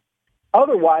out.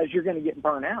 Otherwise, you're going to get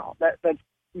burnt out. That's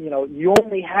you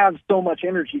only have so much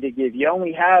energy to give. You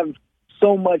only have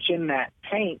so much in that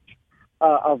tank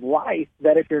of life,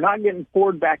 that if you're not getting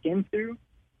poured back into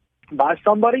by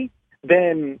somebody,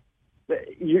 then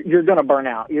you're going to burn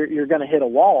out. You're going to hit a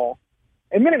wall.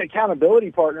 And then an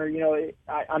accountability partner,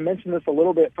 I mentioned this a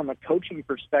little bit from a coaching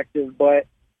perspective, but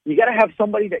you got to have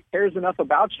somebody that cares enough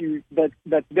about you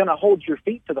that's going to hold your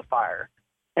feet to the fire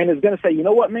and is going to say, you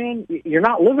know what, man, you're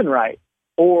not living right.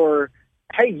 Or,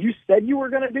 hey, you said you were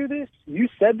going to do this. You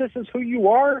said this is who you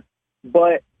are,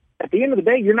 but at the end of the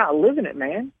day, you're not living it,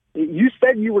 man. You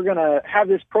said you were going to have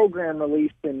this program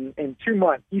released in 2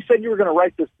 months. You said you were going to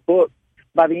write this book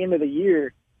by the end of the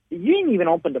year. You ain't even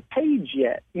opened a page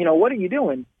yet. What are you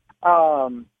doing?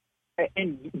 And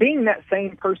being that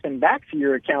same person back to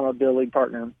your accountability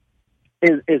partner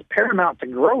is paramount to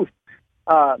growth,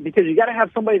 because you got to have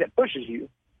somebody that pushes you.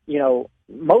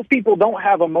 Most people don't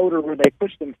have a motor where they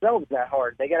push themselves that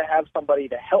hard. They got to have somebody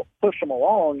to help push them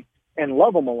along and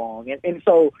love them along. And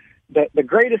so the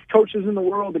greatest coaches in the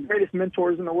world, the greatest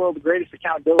mentors in the world, the greatest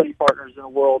accountability partners in the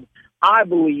world, I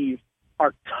believe,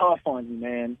 are tough on you,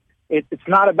 man. It's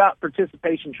not about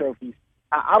participation trophies.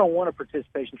 I don't want a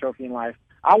participation trophy in life.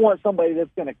 I want somebody that's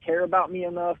going to care about me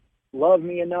enough, love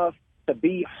me enough to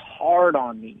be hard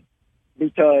on me,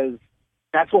 because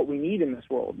that's what we need in this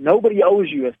world. Nobody owes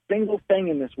you a single thing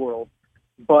in this world,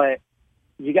 but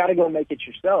you got to go make it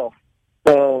yourself.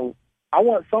 So I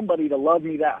want somebody to love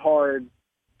me that hard,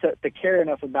 to care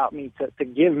enough about me, to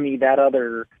give me that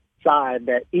other side,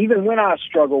 that even when I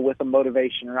struggle with the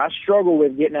motivation or I struggle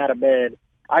with getting out of bed,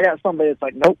 I got somebody that's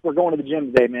like, nope, we're going to the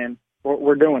gym today, man.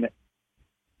 We're doing it.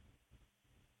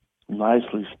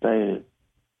 Nicely stated.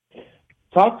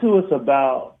 Talk to us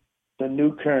about the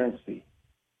new currency,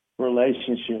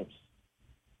 relationships.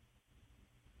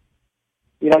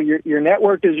 Your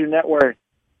network is your net worth.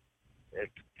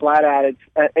 It's flat out.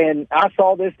 And I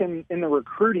saw this in the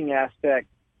recruiting aspect,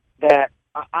 that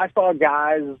I saw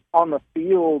guys on the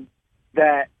field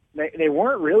that they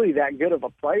weren't really that good of a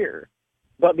player,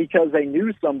 but because they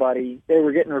knew somebody, they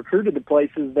were getting recruited to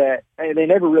places that they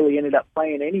never really ended up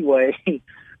playing anyway.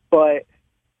 But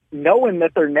knowing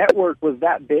that their network was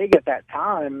that big at that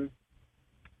time,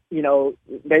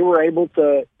 they were able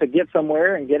to get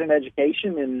somewhere and get an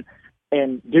education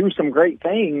and do some great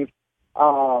things.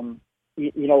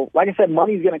 Like I said,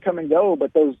 money's going to come and go,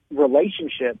 but those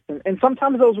relationships, and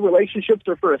sometimes those relationships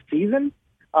are for a season.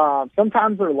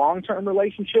 Sometimes they're long-term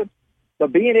relationships,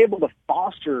 but being able to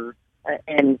foster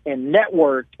and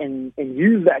network and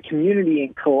use that community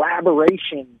and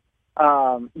collaboration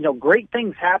Great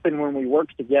things happen when we work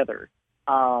together,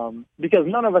 because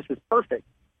none of us is perfect.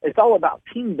 It's all about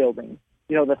team building.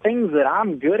 The things that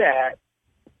I'm good at,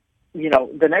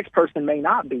 the next person may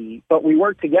not be, but we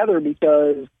work together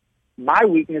because my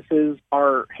weaknesses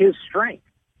are his strength.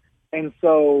 And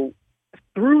so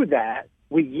through that,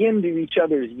 we yin to each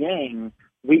other's yang.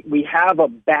 We have a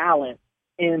balance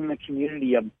in the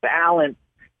community, a balance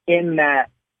in that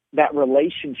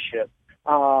relationship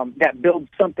that builds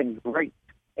something great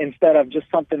instead of just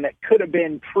something that could have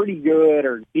been pretty good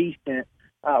or decent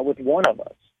with one of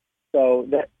us. So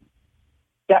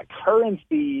that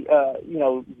currency,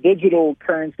 digital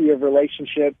currency of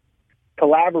relationship,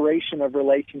 collaboration of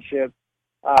relationship,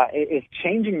 is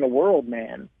changing the world,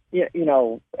 man.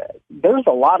 There's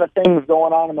a lot of things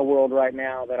going on in the world right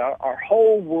now that our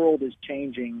whole world is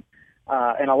changing,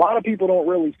 and a lot of people don't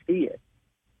really see it.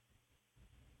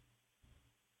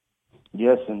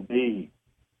 Yes, indeed.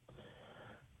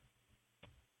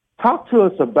 Talk to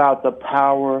us about the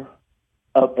power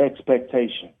of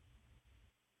expectation.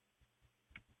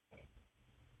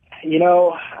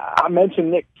 I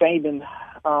mentioned Nick Saban,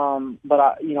 but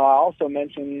I also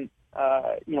mentioned,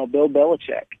 Bill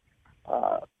Belichick.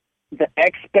 The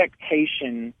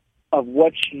expectation of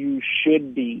what you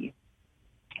should be,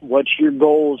 what your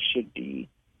goals should be,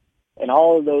 and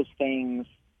all of those things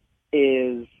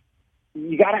is,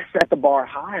 you got to set the bar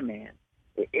high, man.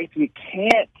 If you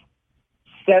can't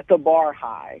set the bar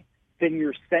high, then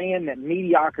you're saying that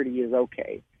mediocrity is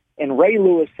okay. And Ray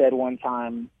Lewis said one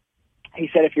time, he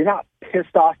said, if you're not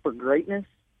pissed off for greatness,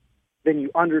 then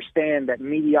you understand that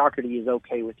mediocrity is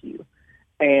okay with you.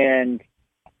 And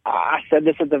I said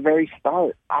this at the very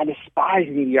start. I despise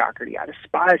mediocrity. I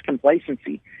despise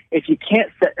complacency. If you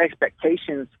can't set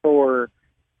expectations for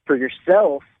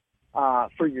yourself,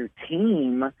 for your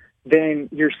team, then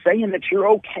you're saying that you're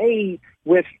okay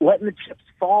with letting the chips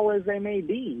fall as they may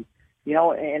be.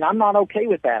 And I'm not okay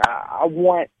with that. I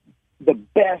want the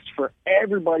best for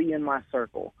everybody in my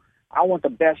circle. I want the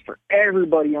best for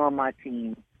everybody on my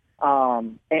team.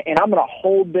 And I'm going to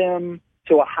hold them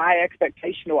to a high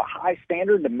expectation, to a high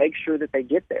standard to make sure that they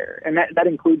get there. And that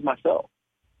includes myself.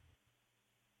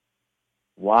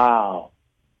 Wow.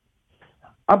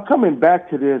 I'm coming back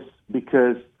to this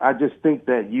because I just think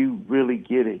that you really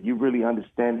get it. You really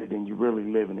understand it and you really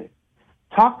live in it.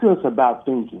 Talk to us about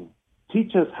thinking.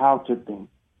 Teach us how to think.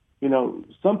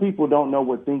 Some people don't know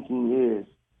what thinking is,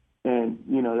 and,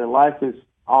 their life is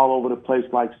all over the place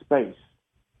like space.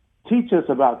 Teach us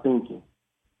about thinking.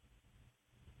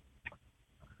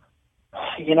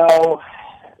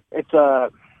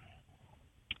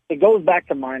 It goes back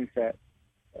to mindset.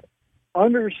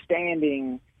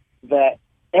 Understanding that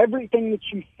everything that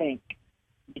you think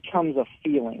becomes a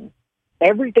feeling.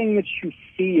 Everything that you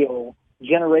feel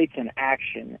generates an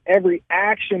action. Every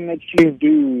action that you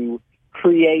do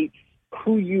creates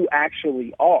who you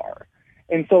actually are.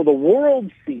 And so the world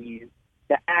sees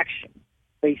the action.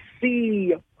 They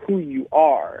see who you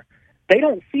are. They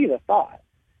don't see the thought.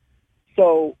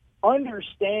 So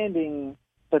understanding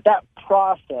that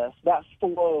process, that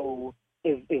flow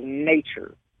is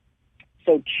nature.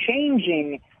 So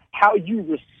changing how you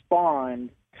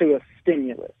respond to a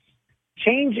stimulus,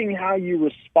 changing how you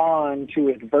respond to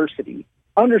adversity,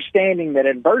 understanding that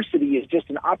adversity is just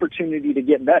an opportunity to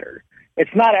get better.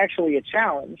 It's not actually a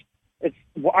challenge. It's,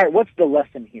 all right, what's the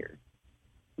lesson here?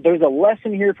 There's a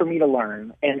lesson here for me to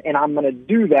learn, and I'm going to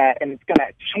do that, and it's going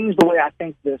to change the way I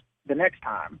think the next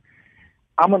time.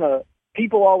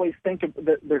 People always think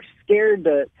that they're scared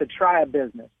to try a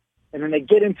business, and then they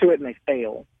get into it and they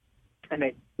fail.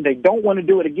 And they don't want to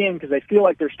do it again because they feel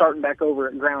like they're starting back over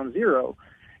at ground zero.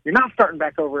 You're not starting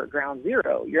back over at ground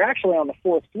zero. You're actually on the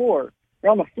fourth floor.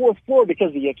 You're on the fourth floor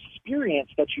because the experience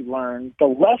that you learned, the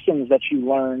lessons that you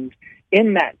learned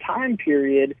in that time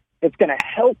period, it's going to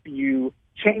help you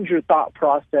change your thought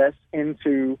process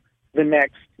into the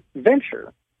next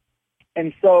venture.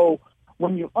 And so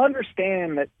when you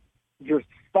understand that your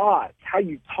thoughts, how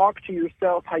you talk to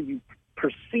yourself, how you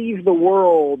perceive the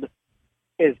world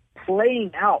is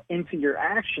playing out into your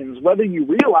actions, whether you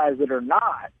realize it or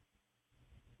not,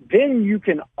 then you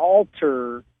can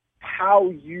alter how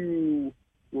you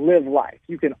live life.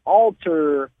 You can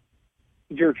alter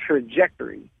your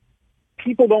trajectory.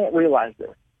 People don't realize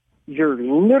this. You're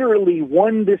literally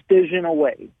one decision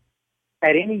away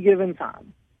at any given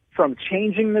time from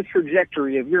changing the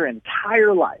trajectory of your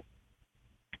entire life.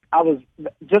 I was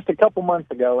just a couple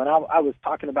months ago, and I was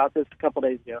talking about this a couple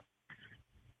days ago.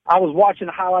 I was watching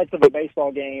the highlights of a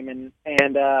baseball game, and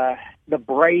the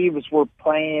Braves were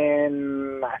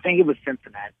playing, I think it was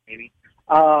Cincinnati, maybe.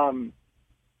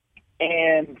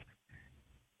 And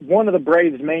one of the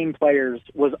Braves' main players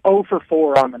was 0 for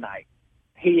 4 on the night.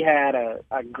 He had a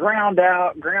ground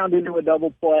into a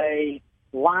double play,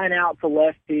 line out to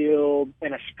left field,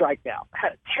 and a strikeout.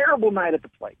 Had a terrible night at the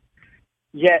plate.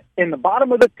 Yet in the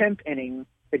bottom of the 10th inning,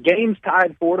 the game's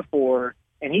tied 4-4,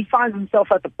 and he finds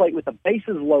himself at the plate with the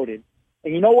bases loaded.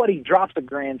 And you know what? He drops a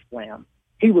grand slam.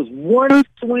 He was one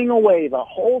swing away the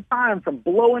whole time from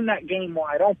blowing that game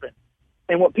wide open.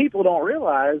 And what people don't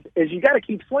realize is you got to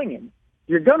keep swinging.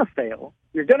 You're going to fail.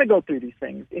 You're going to go through these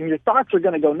things, and your thoughts are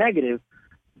going to go negative.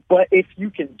 But if you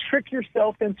can trick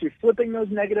yourself into flipping those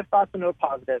negative thoughts into a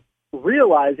positive,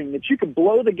 realizing that you could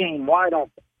blow the game wide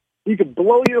open, you could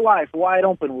blow your life wide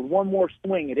open with one more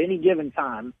swing at any given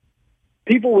time,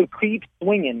 people would keep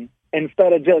swinging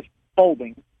instead of just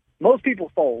folding. Most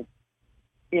people fold.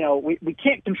 You know, we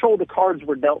can't control the cards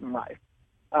we're dealt in life.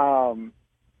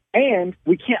 And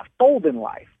we can't fold in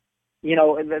life. You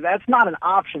know, that's not an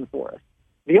option for us.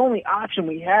 The only option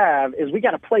we have is we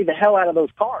got to play the hell out of those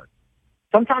cards.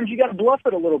 Sometimes you got to bluff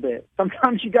it a little bit.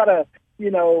 Sometimes you got to,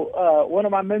 one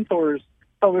of my mentors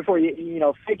told me before,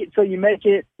 fake it till you make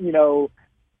it.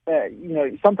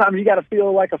 Sometimes you got to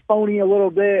feel like a phony a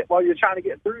little bit while you're trying to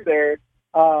get through there.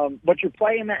 But you're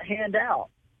playing that hand out.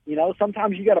 You know,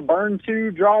 sometimes you got to burn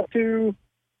 2, draw 2,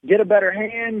 get a better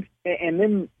hand, and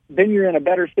then you're in a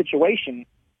better situation.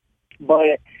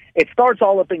 But it starts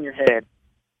all up in your head,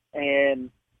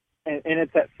 and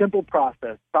it's that simple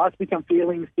process. Thoughts become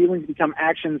feelings, feelings become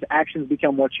actions, actions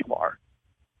become what you are.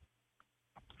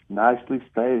 Nicely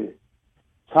stated.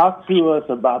 Talk to us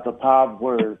about the power of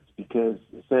words, because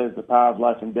it says the power of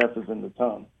life and death is in the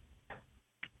tongue.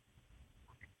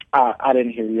 I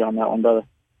didn't hear you on that one, brother.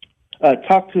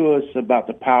 Talk to us about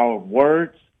the power of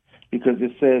words, because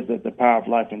it says that the power of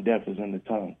life and death is in the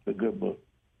tongue. It's a good book.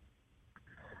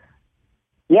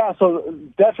 Yeah, so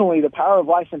definitely the power of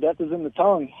life and death is in the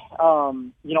tongue.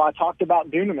 I talked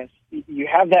about dunamis. You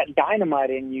have that dynamite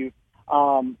in you,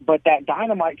 but that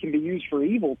dynamite can be used for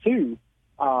evil too.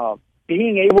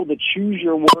 Being able to choose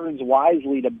your words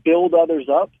wisely to build others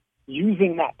up,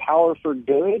 using that power for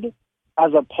good,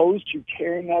 as opposed to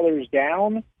tearing others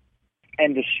down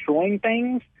and destroying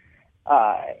things,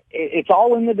 it's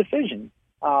all in the decision,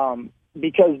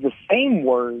 because the same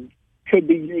word could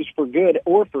be used for good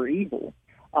or for evil.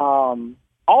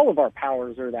 All of our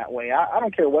powers are that way. I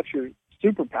don't care what your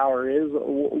superpower is,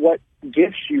 what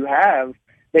gifts you have,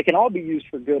 they can all be used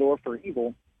for good or for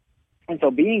evil. And so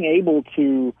being able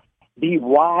to be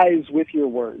wise with your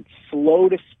words, slow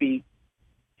to speak,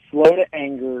 slow to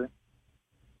anger,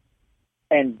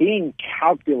 and being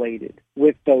calculated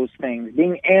with those things,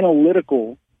 being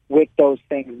analytical with those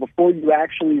things before you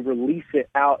actually release it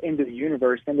out into the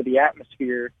universe, into the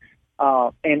atmosphere,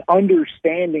 and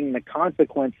understanding the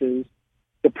consequences,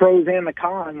 the pros and the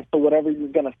cons to whatever you're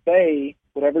going to say,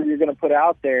 whatever you're going to put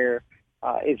out there,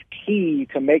 is key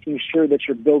to making sure that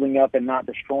you're building up and not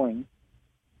destroying.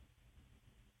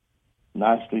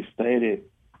 Nicely stated.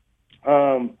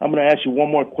 I'm going to ask you one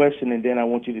more question, and then I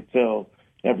want you to tell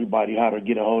everybody how to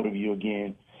get a hold of you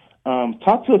again.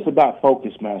 Talk to us about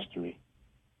focus mastery.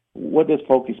 What does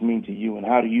focus mean to you, and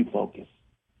how do you focus?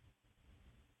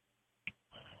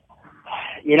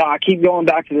 I keep going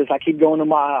back to this. I keep going to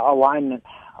my alignment.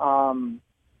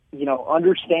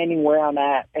 Understanding where I'm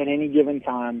at any given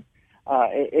time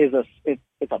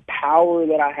it's a power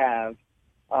that I have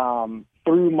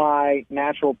through my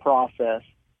natural process.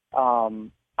 I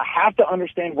have to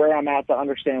understand where I'm at to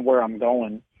understand where I'm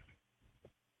going.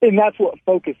 And that's what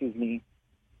focuses me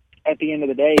at the end of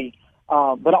the day.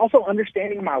 But also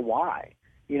understanding my why.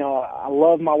 I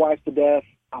love my wife to death.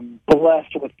 I'm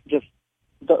blessed with just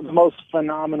the most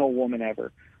phenomenal woman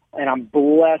ever. And I'm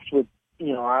blessed with,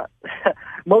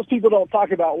 most people don't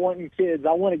talk about wanting kids.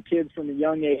 I wanted kids from a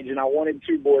young age, and I wanted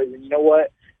 2 boys. And you know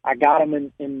what? I got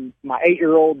them in my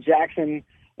 8-year-old Jackson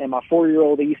and my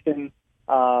 4-year-old Easton.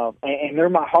 And they're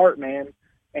my heart, man.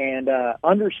 And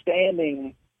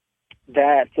understanding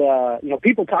that,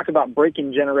 people talk about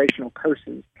breaking generational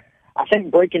curses. I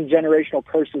think breaking generational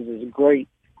curses is great.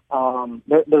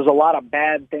 There's a lot of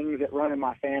bad things that run in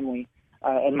my family,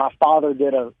 and my father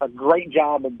did a great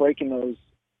job of breaking those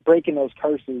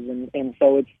curses, and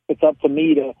so it's up to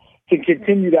me to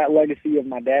continue that legacy of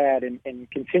my dad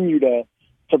and continue to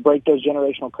break those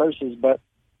generational curses. But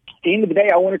at the end of the day,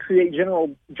 I want to create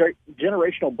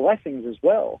generational blessings as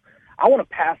well. I want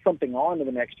to pass something on to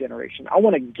the next generation. I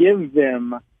want to give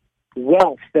them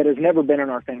wealth that has never been in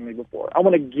our family before. I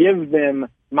want to give them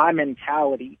my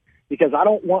mentality, because I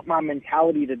don't want my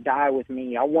mentality to die with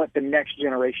me. I want the next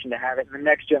generation to have it, and the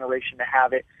next generation to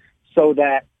have it, so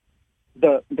that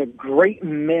the great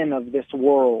men of this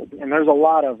world, and there's a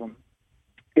lot of them,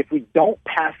 if we don't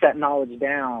pass that knowledge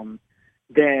down,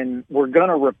 then we're going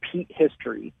to repeat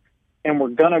history, and we're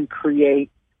going to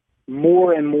create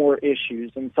more and more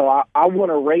issues. And so I want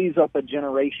to raise up a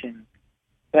generation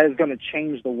that is going to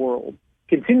change the world,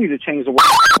 continue to change the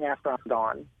world after I'm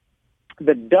gone.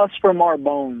 The dust from our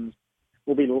bones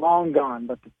will be long gone,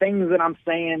 but the things that I'm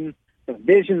saying, the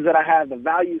visions that I have, the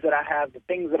values that I have, the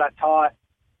things that I taught,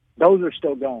 those are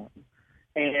still going.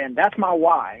 And that's my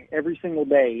why every single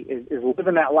day is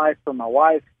living that life for my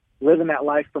wife, living that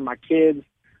life for my kids,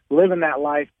 living that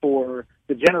life for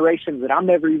the generations that I'm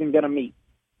never even going to meet.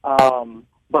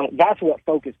 But that's what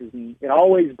focuses me. It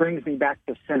always brings me back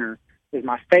to center, is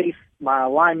my faith, my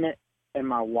alignment, and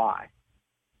my why.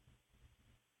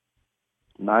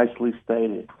 Nicely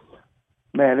stated.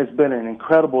 Man, it's been an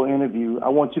incredible interview. I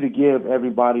want you to give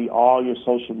everybody all your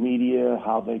social media,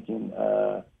 how they can,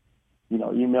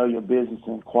 email your business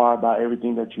and inquire about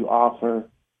everything that you offer.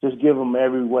 Just give them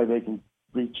every way they can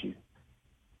reach you.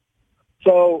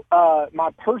 So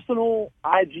my personal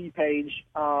IG page,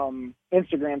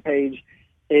 Instagram page,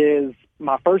 is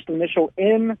my first initial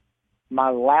N, my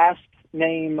last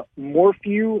name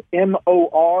Morphew,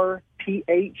 Morphew,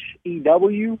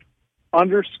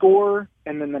 _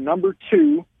 and then the number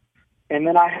 2. And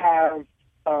then I have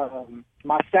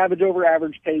my Savage Over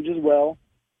Average page as well.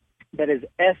 That is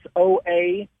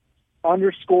SOA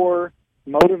 _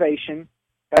 motivation.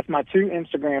 That's my 2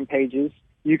 Instagram pages.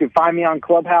 You can find me on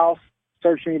Clubhouse.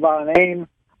 Search me by name.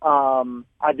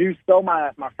 I do spell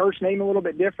my first name a little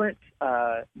bit different.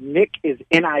 Nic is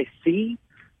Nic,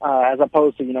 as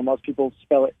opposed to, most people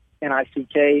spell it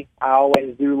Nick. I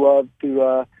always do love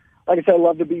to, like I said,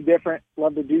 love to be different,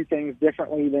 love to do things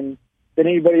differently than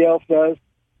anybody else does.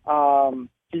 So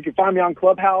you can find me on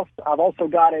Clubhouse. I've also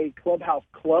got a Clubhouse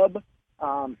club,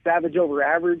 Savage Over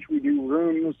Average. We do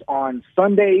rooms on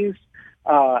Sundays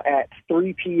at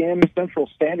 3 p.m. Central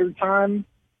Standard Time.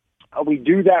 We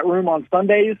do that room on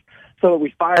Sundays so that we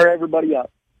fire everybody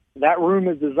up. That room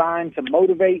is designed to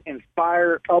motivate,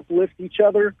 inspire, uplift each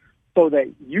other so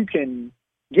that you can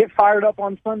get fired up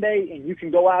on Sunday and you can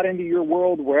go out into your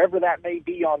world, wherever that may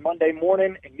be, on Monday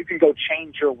morning, and you can go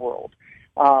change your world.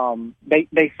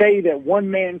 They say that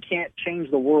one man can't change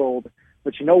the world,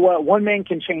 but you know what? One man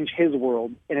can change his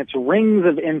world, and it's rings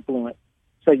of influence.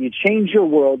 So you change your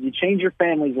world, you change your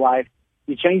family's life,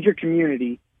 you change your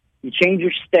community, you change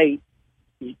your state,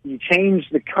 you change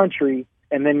the country,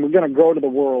 and then we're going to grow to the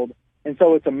world. And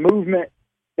so it's a movement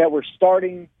that we're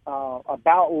starting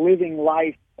about living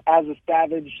life as a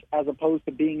savage as opposed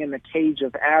to being in the cage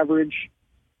of average.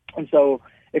 And so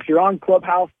if you're on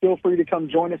Clubhouse, feel free to come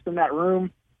join us in that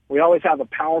room. We always have a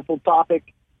powerful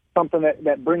topic, something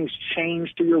that brings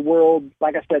change to your world,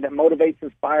 like I said, that motivates,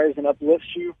 inspires, and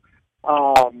uplifts you.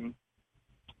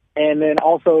 And then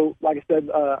also, like I said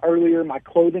earlier, my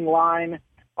clothing line,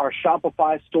 our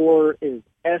Shopify store is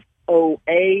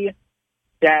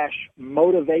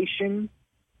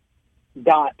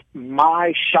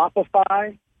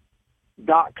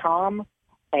SOA-motivation.myshopify.com.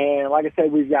 And like I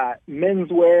said, we've got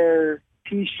menswear,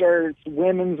 T-shirts,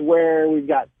 women's wear, we've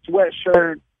got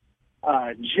sweatshirts,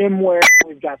 gym wear,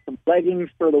 we've got some leggings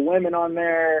for the women on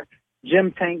there,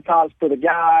 gym tank tops for the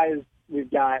guys,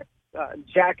 we've got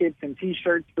jackets and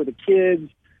T-shirts for the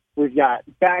kids. We've got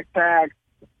backpacks,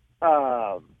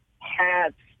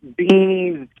 hats,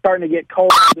 beanies. It's starting to get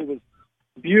cold. It was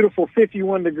beautiful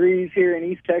 51 degrees here in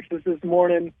East Texas this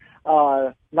morning.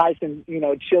 Nice and,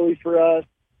 chilly for us.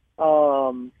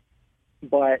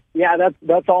 But yeah,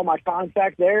 that's all my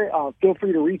contact there. Feel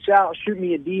free to reach out, shoot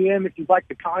me a DM if you'd like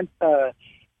to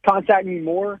contact me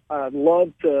more. I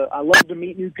love to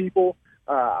meet new people.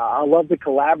 I love to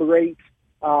collaborate.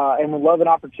 And would love an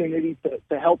opportunity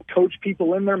to help coach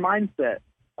people in their mindset.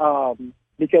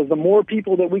 Because the more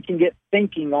people that we can get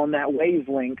thinking on that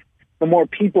wavelength, the more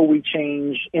people we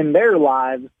change in their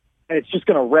lives, and it's just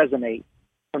going to resonate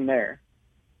from there.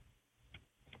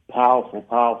 Powerful,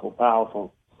 powerful,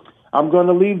 powerful. I'm going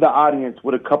to leave the audience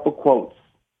with a couple quotes.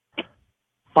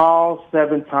 Fall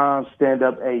 7 times, stand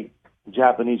up 8,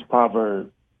 Japanese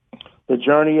proverb. The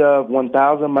journey of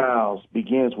 1,000 miles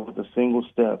begins with a single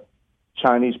step,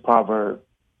 Chinese proverb.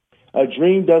 A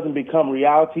dream doesn't become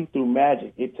reality through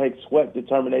magic. It takes sweat,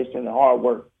 determination, and hard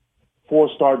work.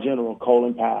 4-star General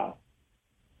Colin Powell.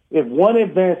 If one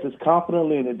advances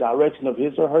confidently in the direction of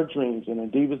his or her dreams and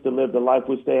endeavors to live the life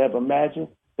which they have imagined,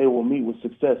 they will meet with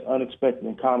success unexpected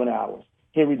in common hours.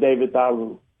 Henry David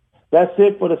Thoreau. That's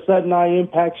it for the Sudden Eye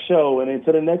Impact Show. And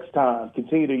until the next time,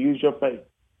 continue to use your faith.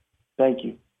 Thank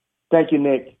you. Thank you,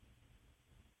 Nic.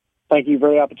 Thank you for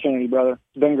the opportunity, brother.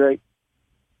 It's been great.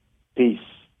 Peace.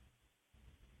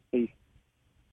 Peace.